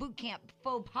Show boot camp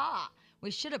faux pas.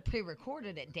 We should have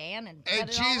pre-recorded it, Dan, and Hey, cut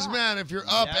it all Cheese up. Man, if you're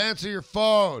up, Yep. answer your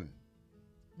phone.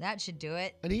 That should do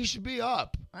it. And he should be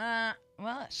up,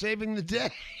 Well, saving the day.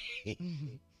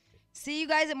 see you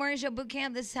guys at Morning Show Boot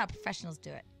Camp. This is how professionals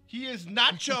do it. He is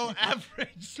Nacho Average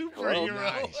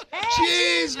Superhero.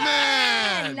 Cheese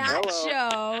Man!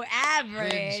 Nacho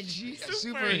Average.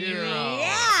 Superhero.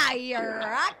 Yeah, you're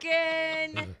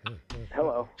rocking.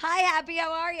 Hello. Hi, Happy.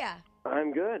 How are ya?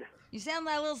 I'm good. You sound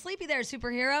a little sleepy there,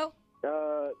 superhero.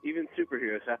 Even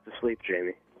superheroes have to sleep,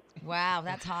 Jamie. Wow,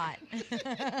 that's hot.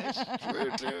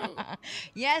 True, too.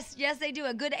 Yes, they do.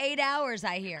 A good 8 hours,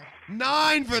 I hear.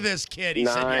 9 for this kid, he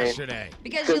said 9. yesterday.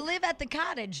 Because you live at the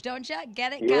cottage, don't you?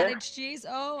 Get it? Yeah. Cottage cheese?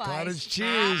 Oh, I Cottage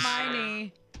snapped cheese. my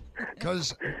knee.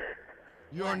 Because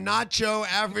you're Nacho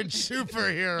Average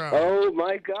Superhero. Oh,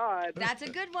 my God. That's a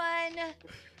good one.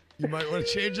 You might want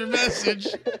to change your message.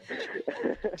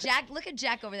 Jack, look at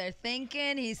Jack over there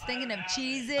thinking. He's thinking of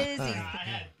cheeses.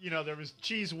 There was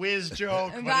Cheese Whiz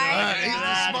joke. but Right. he He's a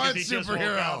laughed smart 'cause he just woke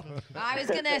superhero. up. I was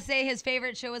going to say his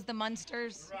favorite show was The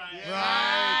Munsters.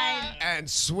 Right. And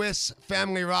Swiss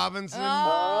Family Robinson.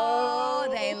 Oh,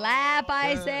 they laugh,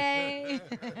 I say.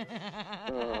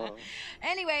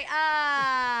 Anyway,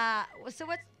 so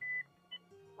what's...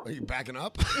 Are you backing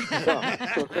up?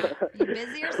 You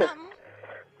busy or something?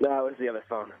 No, it was the other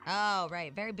phone. Oh,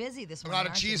 right. Very busy this A morning. lot of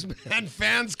aren't you? Cheese Man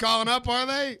fans calling up, are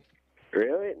they?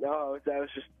 Really? No, that was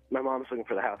just my mom's looking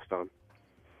for the house phone.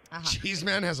 Uh-huh. Cheese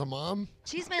Man has a mom?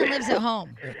 Cheese Man lives at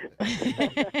home.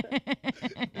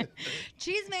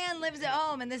 Cheese Man lives at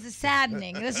home, and this is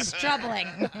saddening. This is troubling.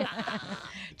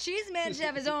 Cheese Man should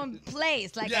have his own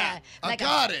place, like a a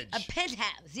cottage. a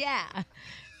penthouse. Yeah.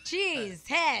 Cheese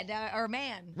head or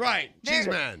man. Right, Cheese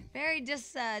Man. Very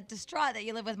distraught that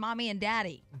you live with mommy and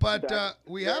daddy. But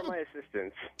we They're have my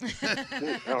assistants.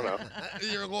 I don't know.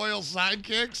 your loyal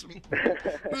sidekicks.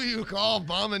 Who you call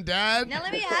mom and dad? Now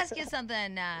let me ask you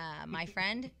something, my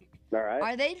friend. All right.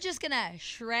 Are they just gonna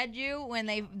shred you when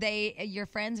your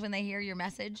friends when they hear your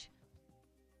message?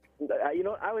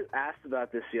 I was asked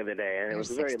about this the other day, and it Your was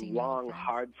a very 16-year-old long, friend.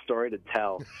 hard story to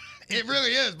tell. It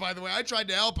really is, by the way. I tried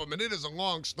to help him, and it is a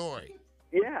long story.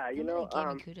 Yeah, Nobody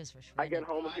gave me kudos for I shredding. get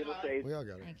home and people say, We all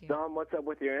got it. Thank you. Dom, what's up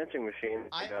with your answering machine?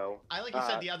 I like you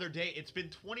said the other day, it's been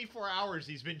 24 hours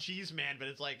he's been Cheese Man, but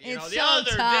it's like, It's the so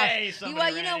other tough. day You know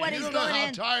somebody what ran is You in. don't know going how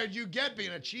in. tired you get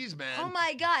being a cheese man. Oh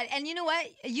my God! And you know what?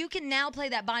 You can now play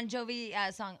that Bon Jovi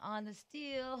song "On the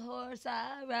Steel Horse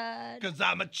I Ride." Because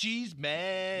I'm a cheese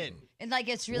man. And like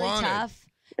it's really Wanted. tough.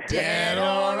 Dead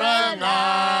or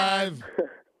alive.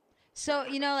 So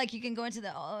like you can go into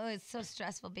the it's so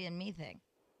stressful being me thing.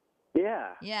 Yeah.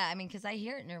 Yeah, I mean, because I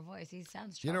hear it in your voice. He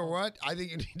sounds. You know troubled. what? I think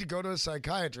you need to go to a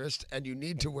psychiatrist, and you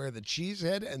need to wear the cheese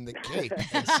head and the cape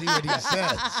and see what he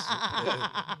says.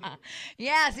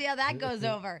 Yeah, see how that goes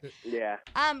over. Yeah.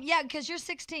 Yeah, because you're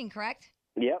 16, correct?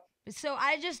 Yep. So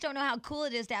I just don't know how cool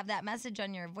it is to have that message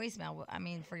on your voicemail. I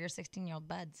mean, for your 16-year-old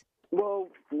buds. Well,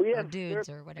 we Or have dudes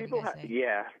or whatever people you guys say.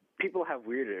 Yeah, people have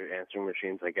weirder answering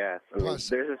machines, I guess. I mean, Plus-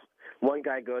 there's this one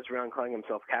guy goes around calling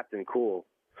himself Captain Cool,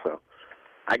 so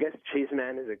I guess Cheese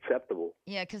Man is acceptable.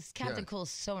 Yeah, because Captain Yeah.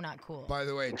 Cool's so not cool. By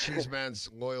the way, Cheese Man's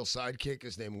loyal sidekick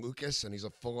is named Lucas, and he's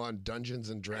a full-on Dungeons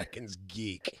and Dragons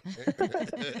geek.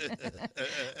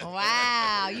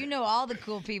 Wow, you know all the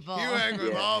cool people. You hang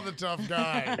with all the tough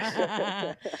guys.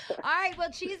 All right,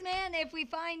 well, Cheese Man, if we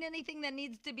find anything that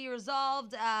needs to be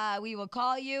resolved, we will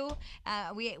call you.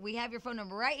 We have your phone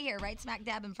number right here, right smack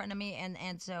dab in front of me,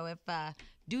 and so if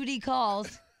duty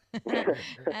calls,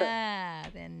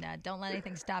 then don't let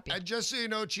anything stop you. And just so you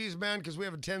know, Cheese Man, because we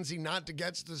have a tendency not to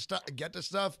get to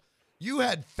stuff, you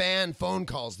had fan phone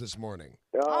calls this morning.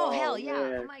 Oh, hell yeah.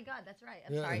 man. Oh, my God, that's right.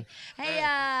 I'm Yeah. sorry. Hey,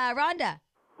 Rhonda,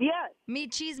 Yes.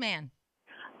 meet Cheese Man.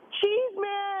 Cheese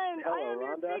Man, I am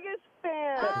your Rhonda. biggest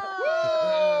fan.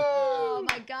 Oh,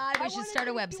 my God, we I should wanna start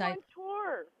a take you website. on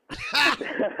tour.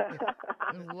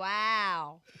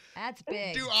 Wow, that's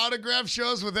big. Do autograph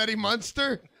shows with Eddie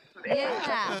Munster?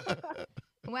 Yeah.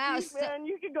 Wow. Cheese Man,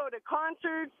 you can go to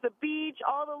concerts, the beach,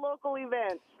 all the local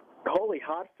events. Holy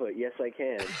Hotfoot, yes I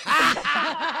can.